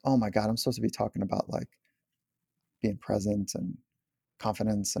 like, oh my God, I'm supposed to be talking about like being present and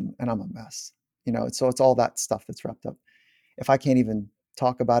confidence, and I'm a mess. So it's all that stuff that's wrapped up. If I can't even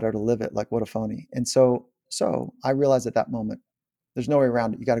talk about it or live it, like what a phony. And so I realized at that moment, there's no way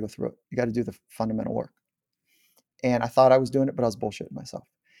around it. You got to go through it. You got to do the fundamental work. And I thought I was doing it, but I was bullshitting myself.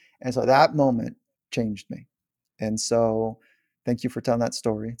 And so that moment changed me. And so thank you for telling that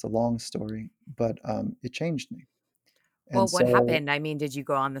story. It's a long story, but it changed me. And Well, what so, happened? I mean, did you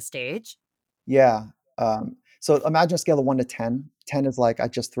go on the stage? yeah. So imagine a scale of 1 to 10. 10 is like I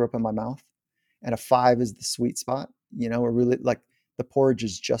just threw up in my mouth, and a 5 is the sweet spot. We're really like the porridge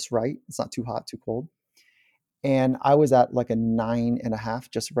is just right. It's not too hot, too cold. And I was at like a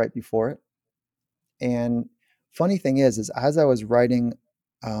 9.5 just right before it. And funny thing is as I was writing,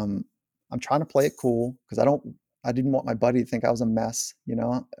 um, I'm trying to play it cool because I didn't want my buddy to think I was a mess,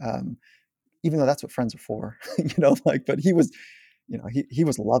 even though that's what friends are for, like, but he was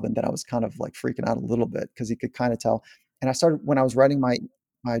loving that I was kind of like freaking out a little bit because he could kind of tell. And I started when I was writing my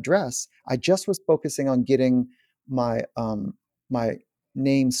address, I just was focusing on getting my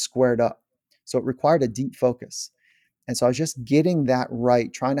name squared up. So it required a deep focus. And so I was just getting that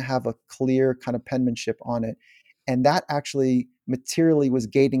right, trying to have a clear kind of penmanship on it. And that actually materially was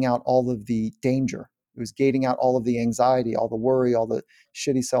gating out all of the danger. It was gating out all of the anxiety, all the worry, all the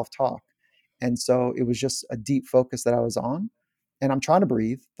shitty self-talk. And so it was just a deep focus that I was on. And I'm trying to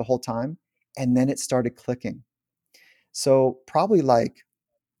breathe the whole time. And then it started clicking. So probably like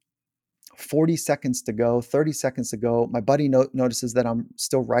 40 seconds to go, 30 seconds to go, my buddy notices that I'm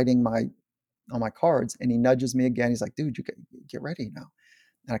still writing on my cards, and he nudges me again. He's like, dude, you get ready now.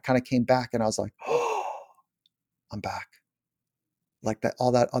 And I kind of came back, and I was like, oh, I'm back. Like that,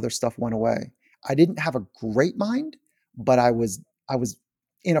 all that other stuff went away. I didn't have a great mind, but I was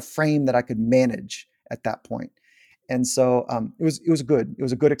in a frame that I could manage at that point. And so it was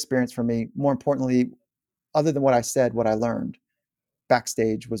a good experience for me. More importantly, other than what I said, what I learned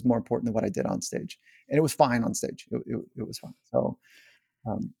backstage was more important than what I did on stage. And it was fine on stage. It was fine. So,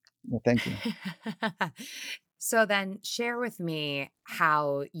 well, thank you. So then share with me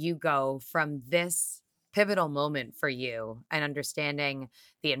how you go from this pivotal moment for you and understanding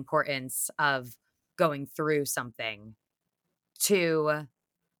the importance of going through something to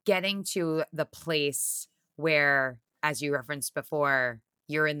getting to the place where, as you referenced before,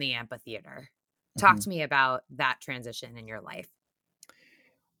 you're in the amphitheater. Talk Mhm. to me about that transition in your life.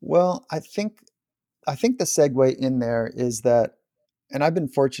 Well, I think the segue in there is that, and I've been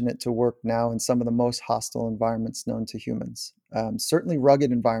fortunate to work now in some of the most hostile environments known to humans. Certainly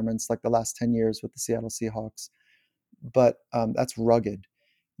rugged environments like the last 10 years with the Seattle Seahawks, but that's rugged.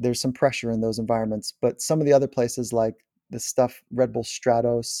 There's some pressure in those environments, but some of the other places like the stuff Red Bull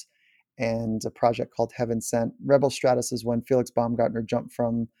Stratos and a project called Heaven Sent. Red Bull Stratos is when Felix Baumgartner jumped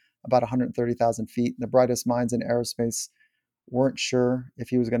from about 130,000 feet. The brightest minds in aerospace weren't sure if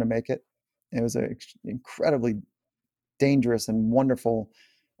he was going to make it. It was an incredibly dangerous and wonderful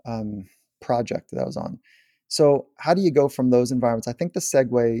um, project that I was on. So how do you go from those environments? I think the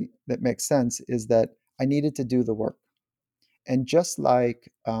segue that makes sense is that I needed to do the work. And just like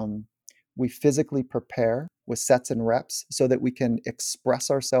we physically prepare with sets and reps so that we can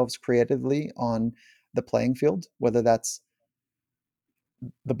express ourselves creatively on the playing field, whether that's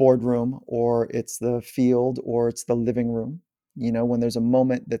the boardroom or it's the field or it's the living room, when there's a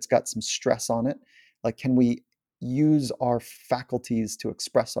moment that's got some stress on it, like can we use our faculties to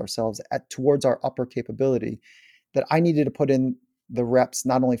express ourselves towards our upper capability, that I needed to put in the reps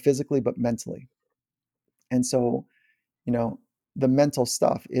not only physically but mentally. And so, you know, the mental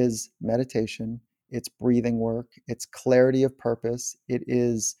stuff is meditation, it's breathing work, it's clarity of purpose, it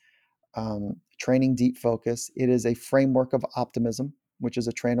is training deep focus, it is a framework of optimism, which is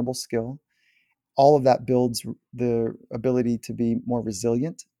a trainable skill. All of that builds the ability to be more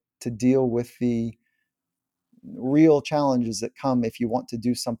resilient, to deal with the real challenges that come if you want to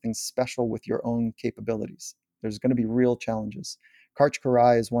do something special with your own capabilities. There's going to be real challenges. Karch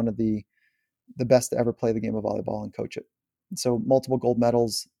Karai is one of the best to ever play the game of volleyball and coach it. So multiple gold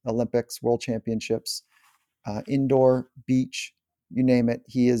medals, Olympics, world championships, indoor, beach, you name it.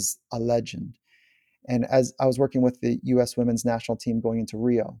 He is a legend. And as I was working with the U.S. women's national team going into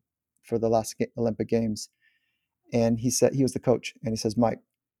Rio for the last Olympic Games, and he said, he was the coach, and he says, Mike,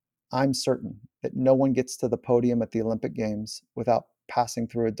 I'm certain that no one gets to the podium at the Olympic Games without passing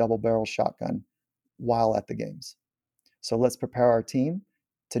through a double barrel shotgun while at the games. So let's prepare our team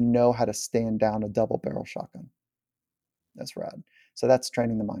to know how to stand down a double barrel shotgun. That's rad. So that's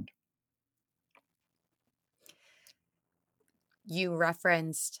training the mind. You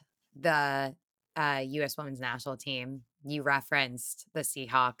referenced the U.S. women's national team. You referenced the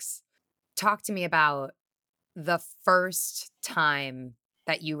Seahawks. Talk to me about the first time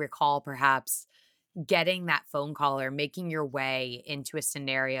that you recall perhaps getting that phone call or making your way into a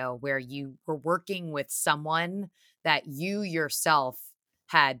scenario where you were working with someone that you yourself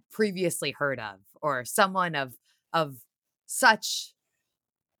had previously heard of, or someone of such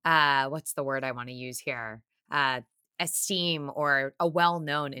what's the word I want to use here? Esteem, or a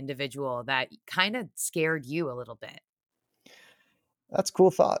well-known individual that kind of scared you a little bit. That's a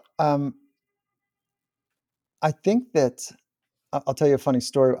cool thought. I think that I'll tell you a funny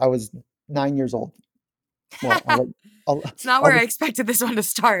story. I was 9 years old. Well, It's not I'll where I just expected this one to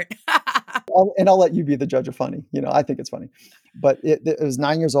start. I'll let you be the judge of funny. I think it's funny, but it was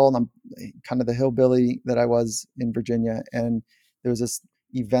 9 years old. And I'm kind of the hillbilly that I was in Virginia, and there was this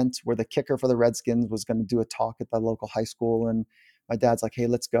event where the kicker for the Redskins was going to do a talk at the local high school, and my dad's like, "Hey,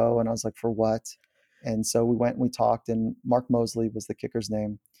 let's go," and I was like, "For what?" And so we went and we talked, and Mark Mosley was the kicker's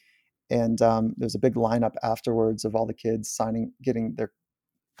name, and there was a big lineup afterwards of all the kids getting their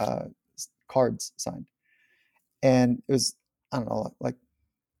uh, cards signed, and it was, I don't know, like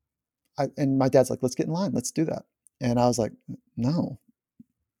and my dad's like, "Let's get in line. Let's do that." And I was like, "No,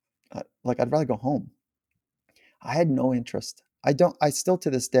 I'd rather go home." I had no interest. I still to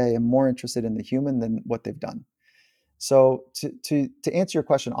this day am more interested in the human than what they've done. So to answer your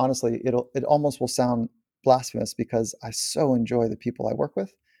question honestly, it almost will sound blasphemous because I so enjoy the people I work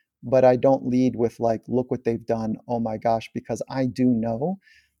with, but I don't lead with like, look what they've done. Oh my gosh, because I do know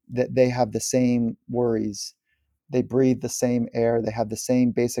that they have the same worries. They breathe the same air. They have the same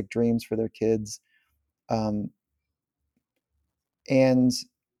basic dreams for their kids. Um, and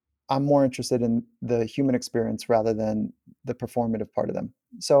I'm more interested in the human experience rather than the performative part of them.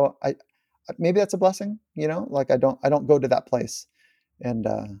 So maybe that's a blessing, like I don't go to that place. And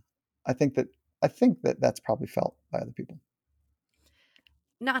I think that that's probably felt by other people.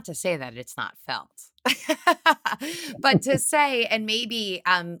 Not to say that it's not felt, but to say, and maybe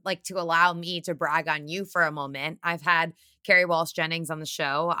like to allow me to brag on you for a moment. I've had Carrie Walsh Jennings on the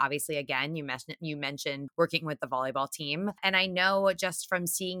show. Obviously, again, you mentioned working with the volleyball team, and I know just from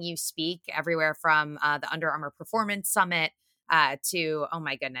seeing you speak everywhere from the Under Armour Performance Summit to, oh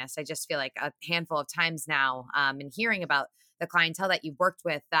my goodness, I just feel like a handful of times now, and hearing about the clientele that you've worked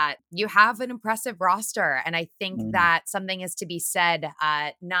with, that you have an impressive roster. And I think Mm. that something is to be said,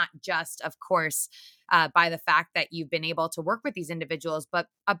 not just, of course, by the fact that you've been able to work with these individuals, but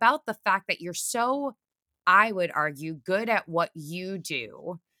about the fact that you're so, I would argue, good at what you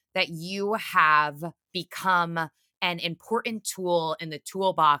do, that you have become an important tool in the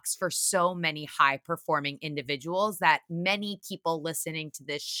toolbox for so many high performing individuals that many people listening to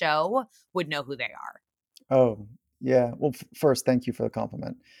this show would know who they are. Oh, yeah. Well, first, thank you for the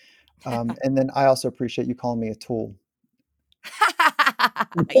compliment. And then I also appreciate you calling me a tool.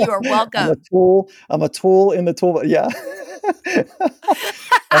 You are I'm a welcome. tool. I'm a tool in the tool. Yeah.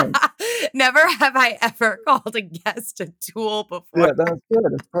 Um, Never have I ever called a guest a tool yeah, before. that's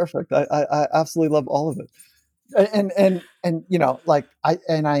good. It's perfect. I absolutely love all of it. And like I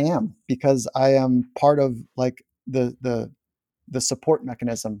am, because I am part of like the support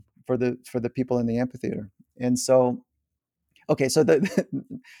mechanism for the people in the amphitheater. And so, okay, so the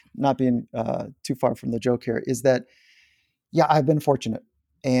not being too far from the joke here is that, yeah, I've been fortunate,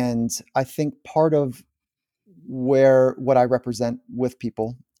 and I think part of where what I represent with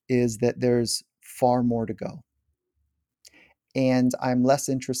people is that there's far more to go, and I'm less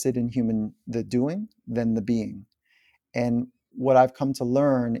interested in human the doing than the being. And what I've come to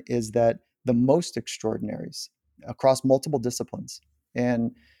learn is that the most extraordinaries across multiple disciplines,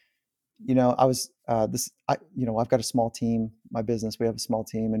 and I was I've got a small team. My business, we have a small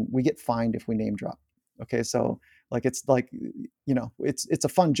team, and we get fined if we name drop. Okay, so like it's like it's a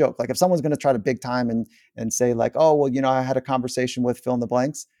fun joke. Like if someone's going to try to big time and say like, oh well, I had a conversation with fill in the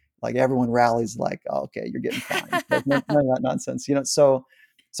blanks. Like everyone rallies like, oh, okay, you're getting fined. Like none of that nonsense.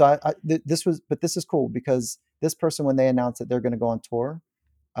 This was, but this is cool because this person, when they announce that they're going to go on tour,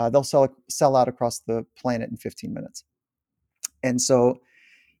 they'll sell out across the planet in 15 minutes. And so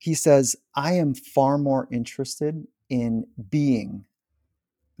he says, I am far more interested in being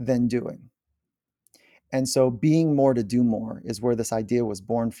than doing. And so being more to do more is where this idea was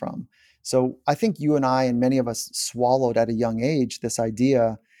born from. So I think you and I and many of us swallowed at a young age this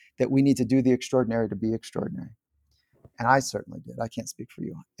idea that we need to do the extraordinary to be extraordinary. And I certainly did. I can't speak for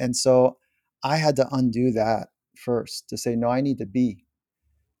you. And so I had to undo that first to say, no, I need to be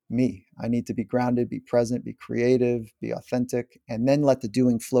me. I need to be grounded, be present, be creative, be authentic, and then let the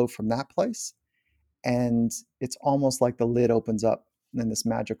doing flow from that place. And it's almost like the lid opens up in this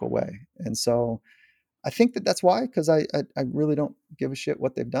magical way. And so I think that that's why, because I really don't give a shit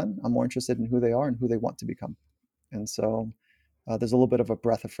what they've done. I'm more interested in who they are and who they want to become. And so there's a little bit of a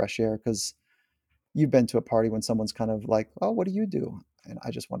breath of fresh air, because you've been to a party when someone's kind of like, oh, what do you do? And I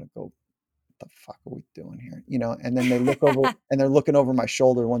just want to go, the fuck are we doing here? And then they look over and they're looking over my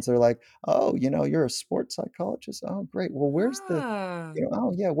shoulder once they're like, oh, you're a sports psychologist. Oh, great. Well, where's the, Oh.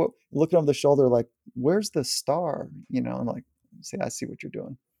 oh yeah, what, looking over the shoulder, like, where's the star? I'm like, see, I see what you're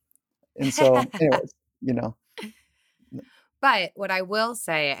doing. And so, anyways, you know, But what I will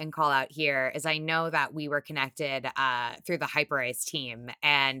say and call out here is I know that we were connected through the Hyperice team,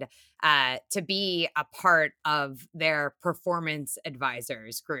 and to be a part of their performance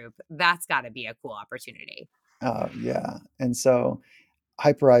advisors group, that's got to be a cool opportunity. yeah. And so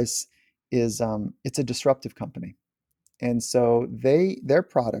Hyperice is, it's a disruptive company. And so their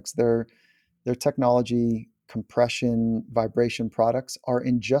products, their technology, compression, vibration products are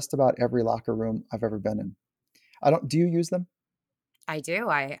in just about every locker room I've ever been in. Do you use them? I do.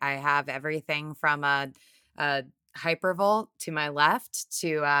 I have everything from a Hypervolt to my left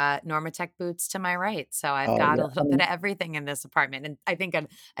to Normatec boots to my right. So I've Oh got yeah. a little bit of everything in this apartment, and I think an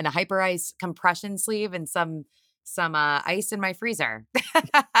a Hyper Ice compression sleeve and some ice in my freezer.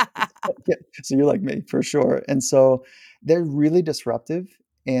 Yeah, so you're like me for sure. And so they're really disruptive.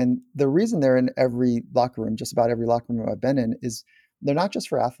 And the reason they're in every locker room, just about every locker room I've been in, is they're not just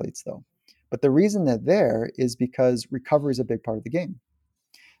for athletes though. But the reason they're there is because recovery is a big part of the game.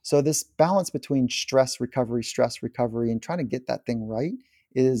 So this balance between stress recovery, and trying to get that thing right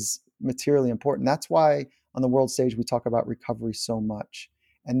is materially important. That's why on the world stage we talk about recovery so much.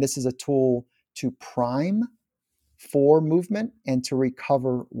 And this is a tool to prime for movement and to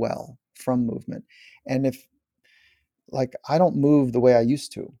recover well from movement. And if, like, I don't move the way I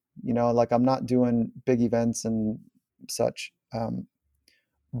used to, like I'm not doing big events and such,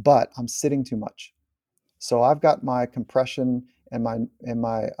 but I'm sitting too much. So I've got my compression and my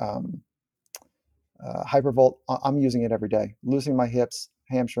Hypervolt. I'm using it every day, loosening my hips,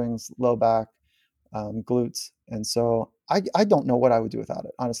 hamstrings, low back, glutes. And so I don't know what I would do without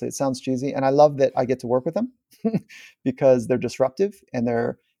it. Honestly, it sounds cheesy. And I love that I get to work with them because they're disruptive and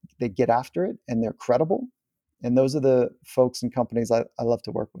they get after it and they're credible. And those are the folks and companies I love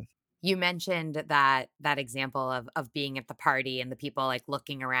to work with. You mentioned that example of being at the party and the people like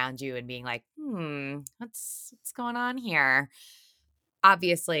looking around you and being like, what's going on here?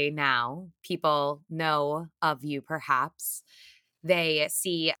 Obviously, now people know of you, perhaps. They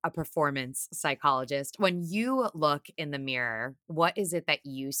see a performance psychologist. When you look in the mirror, what is it that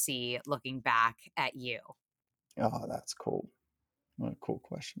you see looking back at you? Oh, that's cool. What a cool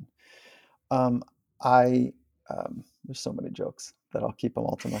question. Um, I There's so many jokes that I'll keep them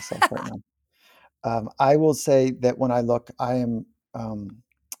all to myself right now. I will say that when I look, um,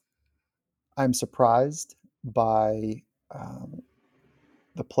 I'm surprised by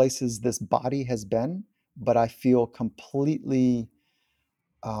the places this body has been, but I feel completely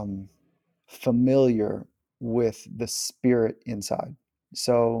um, familiar with the spirit inside.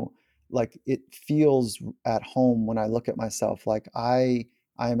 So like it feels at home when I look at myself. Like I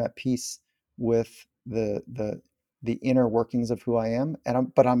am at peace with the inner workings of who I am.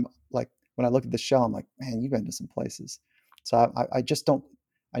 And I'm like, when I look at the shell, I'm like, man, you've been to some places. So I just don't,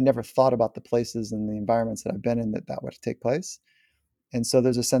 I never thought about the places and the environments that I've been in that would take place. And so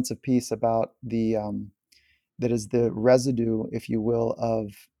there's a sense of peace about that is the residue, if you will,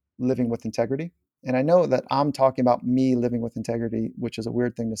 of living with integrity. And I know that I'm talking about me living with integrity, which is a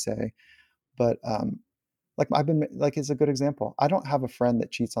weird thing to say, but like I've been like it's a good example. I don't have a friend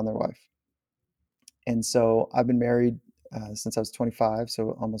that cheats on their wife, and so I've been married since I was 25,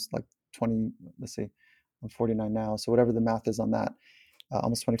 so almost like 20. Let's see, I'm 49 now, so whatever the math is on that,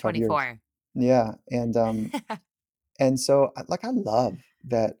 almost 25 years. 24. Yeah, and so like I love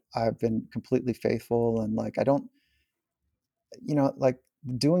that I've been completely faithful, and like I don't, like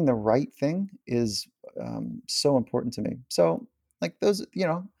doing the right thing is so important to me. So like those,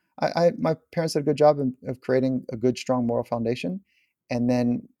 my parents did a good job of creating a good, strong moral foundation. And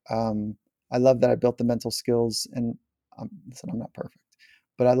then I love that I built the mental skills and listen, I'm not perfect,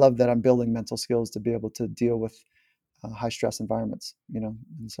 but I love that I'm building mental skills to be able to deal with high stress environments, and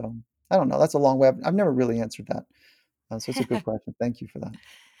so I don't know. That's a long way. I've never really answered that. So it's a good question. Thank you for that.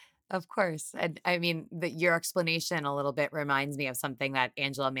 Of course. And I mean, your explanation a little bit reminds me of something that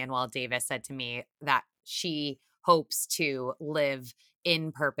Angela Manuel Davis said to me, that she hopes to live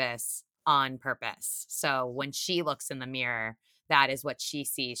in purpose on purpose. So when she looks in the mirror, that is what she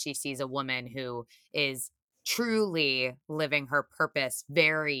sees. She sees a woman who is truly living her purpose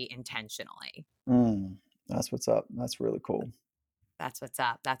very intentionally. Mm, that's what's up. That's really cool. That's what's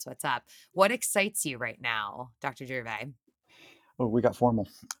up. That's what's up. What excites you right now, Dr. Gervais? Oh, we got formal.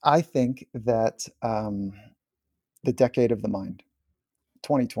 I think that the decade of the mind,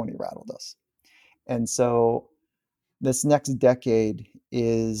 2020 rattled us. And so this next decade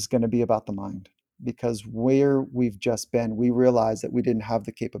is going to be about the mind because where we've just been, we realized that we didn't have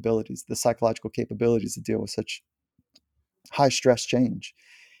the capabilities, the psychological capabilities to deal with such high stress change.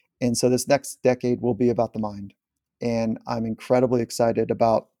 And so this next decade will be about the mind. And I'm incredibly excited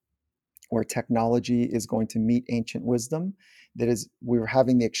about where technology is going to meet ancient wisdom. That is, we're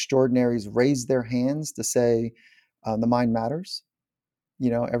having the extraordinaries raise their hands to say, the mind matters.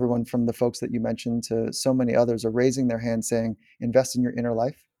 Everyone from the folks that you mentioned to so many others are raising their hand saying, invest in your inner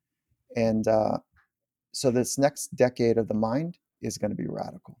life. And so this next decade of the mind is going to be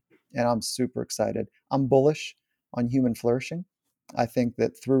radical. And I'm super excited. I'm bullish on human flourishing. I think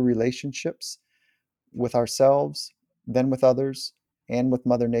that through relationships with ourselves, then with others, and with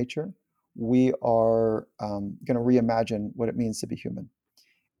Mother Nature, we are going to reimagine what it means to be human.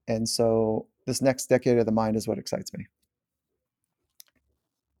 And so this next decade of the mind is what excites me.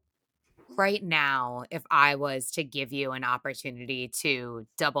 Right now, if I was to give you an opportunity to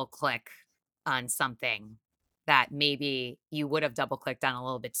double click on something that maybe you would have double clicked on a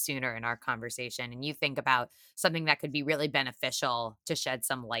little bit sooner in our conversation, and you think about something that could be really beneficial to shed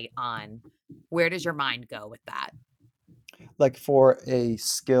some light on, where does your mind go with that? Like for a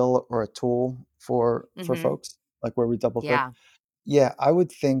skill or a tool for Hmm. folks, like where we double click. Yeah. Yeah, I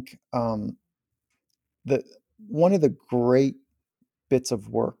would think that one of the great bits of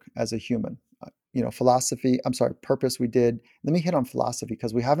work as a human, philosophy, I'm sorry, purpose we did. Let me hit on philosophy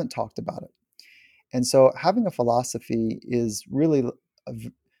because we haven't talked about it. And so having a philosophy is really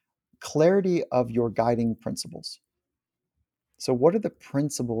clarity of your guiding principles. So what are the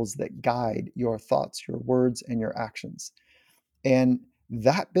principles that guide your thoughts, your words, and your actions? And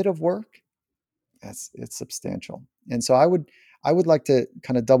that bit of work, it's substantial. And so I would like to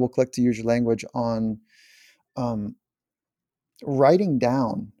kind of double click, to use your language, on um, writing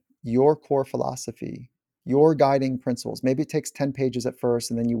down your core philosophy, your guiding principles. Maybe it takes 10 pages at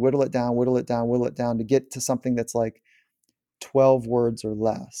first, and then you whittle it down, whittle it down, whittle it down to get to something that's like 12 words or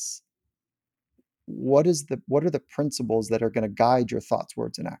less. What are the principles that are going to guide your thoughts,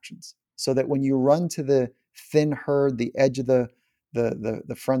 words, and actions? So that when you run to the thin herd, the edge of the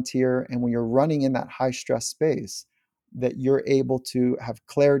frontier, and when you're running in that high stress space, that you're able to have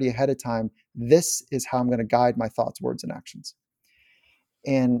clarity ahead of time. This is how I'm going to guide my thoughts, words, and actions.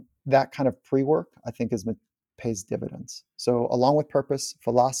 And that kind of pre-work, I think, pays dividends. So along with purpose,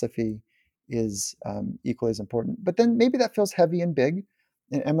 philosophy is equally as important. But then maybe that feels heavy and big.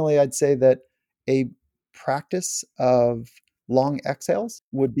 And Emily, I'd say that a practice of long exhales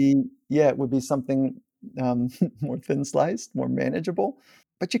would be, yeah, it would be something more thin sliced, more manageable.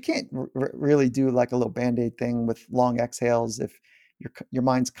 But you can't really do like a little band-aid thing with long exhales if your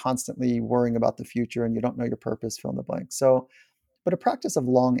mind's constantly worrying about the future and you don't know your purpose, fill in the blank. So but a practice of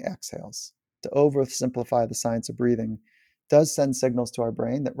long exhales to oversimplify the science of breathing does send signals to our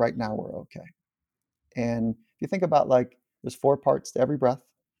brain that right now we're okay. And if you think about, like, there's 4 parts to every breath,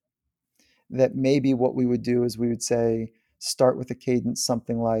 that maybe what we would do is we would say, start with a cadence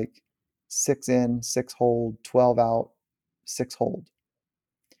something like 6 in, 6 hold, 12 out, 6 hold.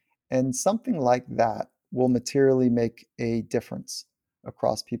 And something like that will materially make a difference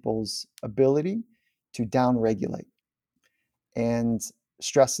across people's ability to downregulate. And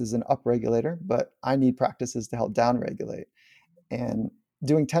stress is an upregulator, but I need practices to help downregulate. And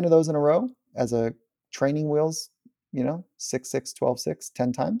doing 10 of those in a row as a training wheels, 6, 6, 12, 6,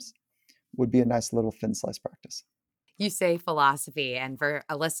 10 times would be a nice little thin slice practice. You say philosophy, and for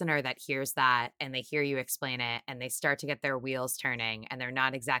a listener that hears that and they hear you explain it and they start to get their wheels turning and they're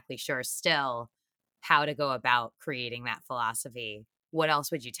not exactly sure still how to go about creating that philosophy, what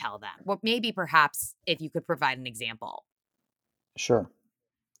else would you tell them? Well, maybe perhaps if you could provide an example. Sure.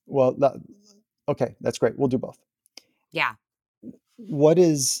 Well, okay, that's great. We'll do both. Yeah, What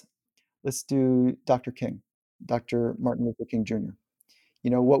is, let's do Dr. King, Dr. Martin Luther King Jr.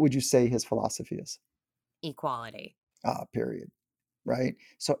 What would you say his philosophy is? equality. Period. Right?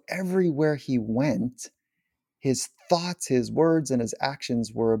 So everywhere he went, his thoughts, his words, and his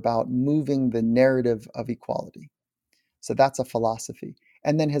actions were about moving the narrative of equality. So that's a philosophy.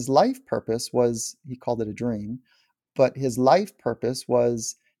 And then his life purpose was, he called it a dream, but his life purpose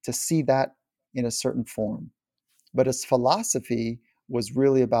was to see that in a certain form. But his philosophy was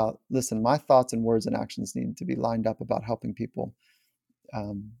really about, listen, my thoughts and words and actions need to be lined up about helping people,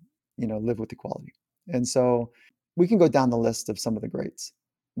 um, live with equality. And so we can go down the list of some of the greats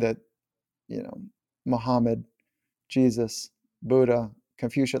that, you know, Muhammad, Jesus, Buddha,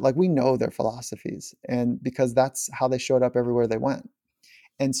 Confucius, like we know their philosophies, and because that's how they showed up everywhere they went.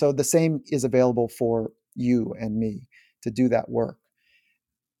 And so the same is available for you and me to do that work.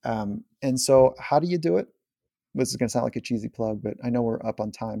 And so how do you do it? This is going to sound like a cheesy plug, but I know we're up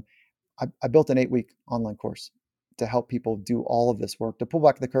on time. I built an 8-week online course to help people do all of this work, to pull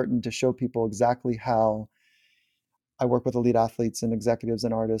back the curtain, to show people exactly how I work with elite athletes and executives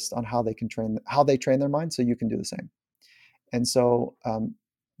and artists on how they train their mind, so you can do the same. And so,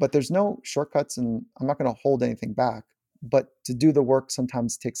 but there's no shortcuts, and I'm not going to hold anything back. But to do the work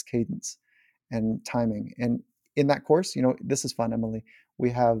sometimes takes cadence and timing. And in that course, this is fun, Emily. We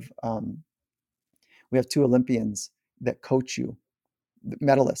have we have 2 Olympians that coach you,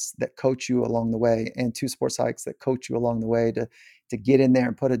 medalists that coach you along the way, and 2 sports psychs that coach you along the way to get in there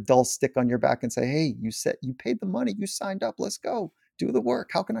and put a dull stick on your back and say, hey, you paid the money, you signed up, let's go do the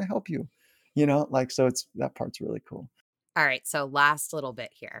work. How can I help you? So it's, that part's really cool. All right. So, last little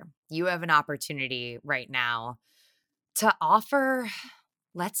bit here. You have an opportunity right now to offer.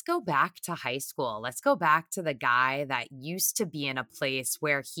 Let's go back to high school. Let's go back to the guy that used to be in a place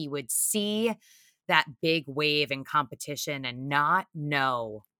where he would see that big wave in competition and not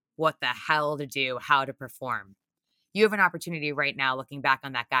know what the hell to do, how to perform. You have an opportunity right now, looking back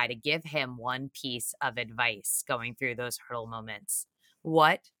on that guy, to give him one piece of advice going through those hurdle moments.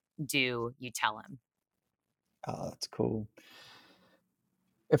 What do you tell him? Oh, that's cool.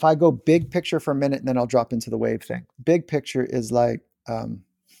 If I go big picture for a minute and then I'll drop into the wave thing. Big picture is like,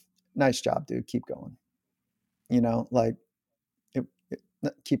 nice job, dude. Keep going. Like it,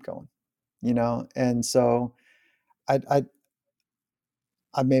 keep going. And so I, I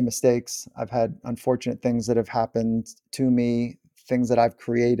I've made mistakes. I've had unfortunate things that have happened to me, things that I've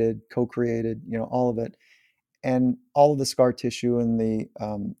created, co-created, all of it, and all of the scar tissue and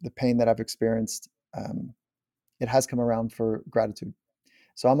the pain that I've experienced. It has come around for gratitude.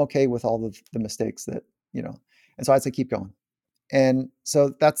 So I'm okay with all of the mistakes that, and so I'd say keep going. And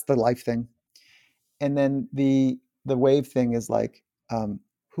so that's the life thing. And then the wave thing is like,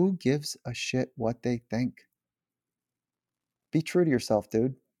 who gives a shit what they think? Be true to yourself,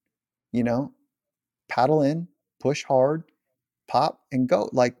 dude. You know, paddle in, push hard, pop and go.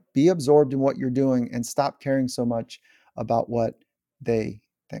 Like, be absorbed in what you're doing and stop caring so much about what they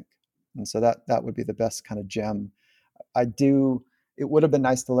think. And so that would be the best kind of gem. It would have been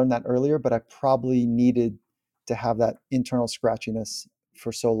nice to learn that earlier, but I probably needed to have that internal scratchiness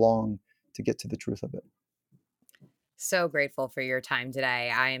for so long to get to the truth of it. So grateful for your time today.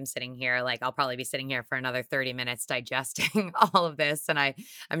 I am sitting here, like, I'll probably be sitting here for another 30 minutes digesting all of this. And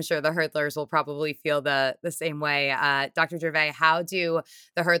I'm sure the hurdlers will probably feel the same way. Dr. Gervais, how do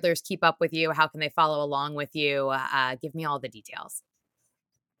the hurdlers keep up with you? How can they follow along with you? Give me all the details.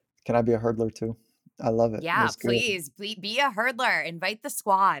 Can I be a hurdler too? I love it. Yeah, That's good. please be a hurdler. Invite the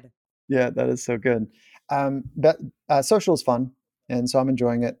squad. Yeah, that is so good. But social is fun, and so I'm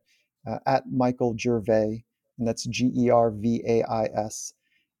enjoying it. At Michael Gervais, and that's Gervais. It's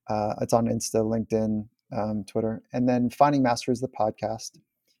on Insta, LinkedIn. Twitter. And then Finding Mastery is the podcast.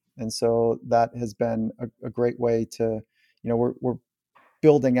 And so that has been a great way to, we're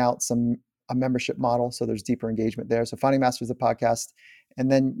building out a membership model. So there's deeper engagement there. So Finding Mastery is a podcast.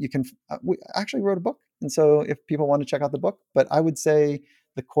 And then we actually wrote a book. And so if people want to check out the book, but I would say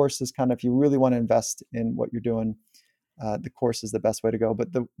the course is kind of, if you really want to invest in what you're doing, the course is the best way to go.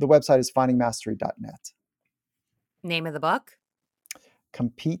 But the website is findingmastery.net. Name of the book?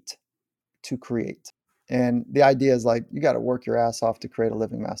 Compete to Create. And the idea is like, you got to work your ass off to create a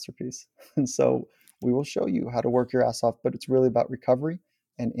living masterpiece. And so we will show you how to work your ass off, but it's really about recovery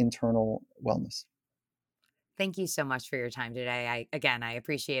and internal wellness. Thank you so much for your time today. I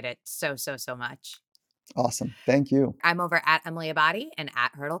appreciate it so much. Awesome. Thank you. I'm over at Emily Abadi and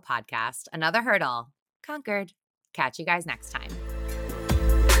at Hurdle Podcast. Another hurdle conquered. Catch you guys next time.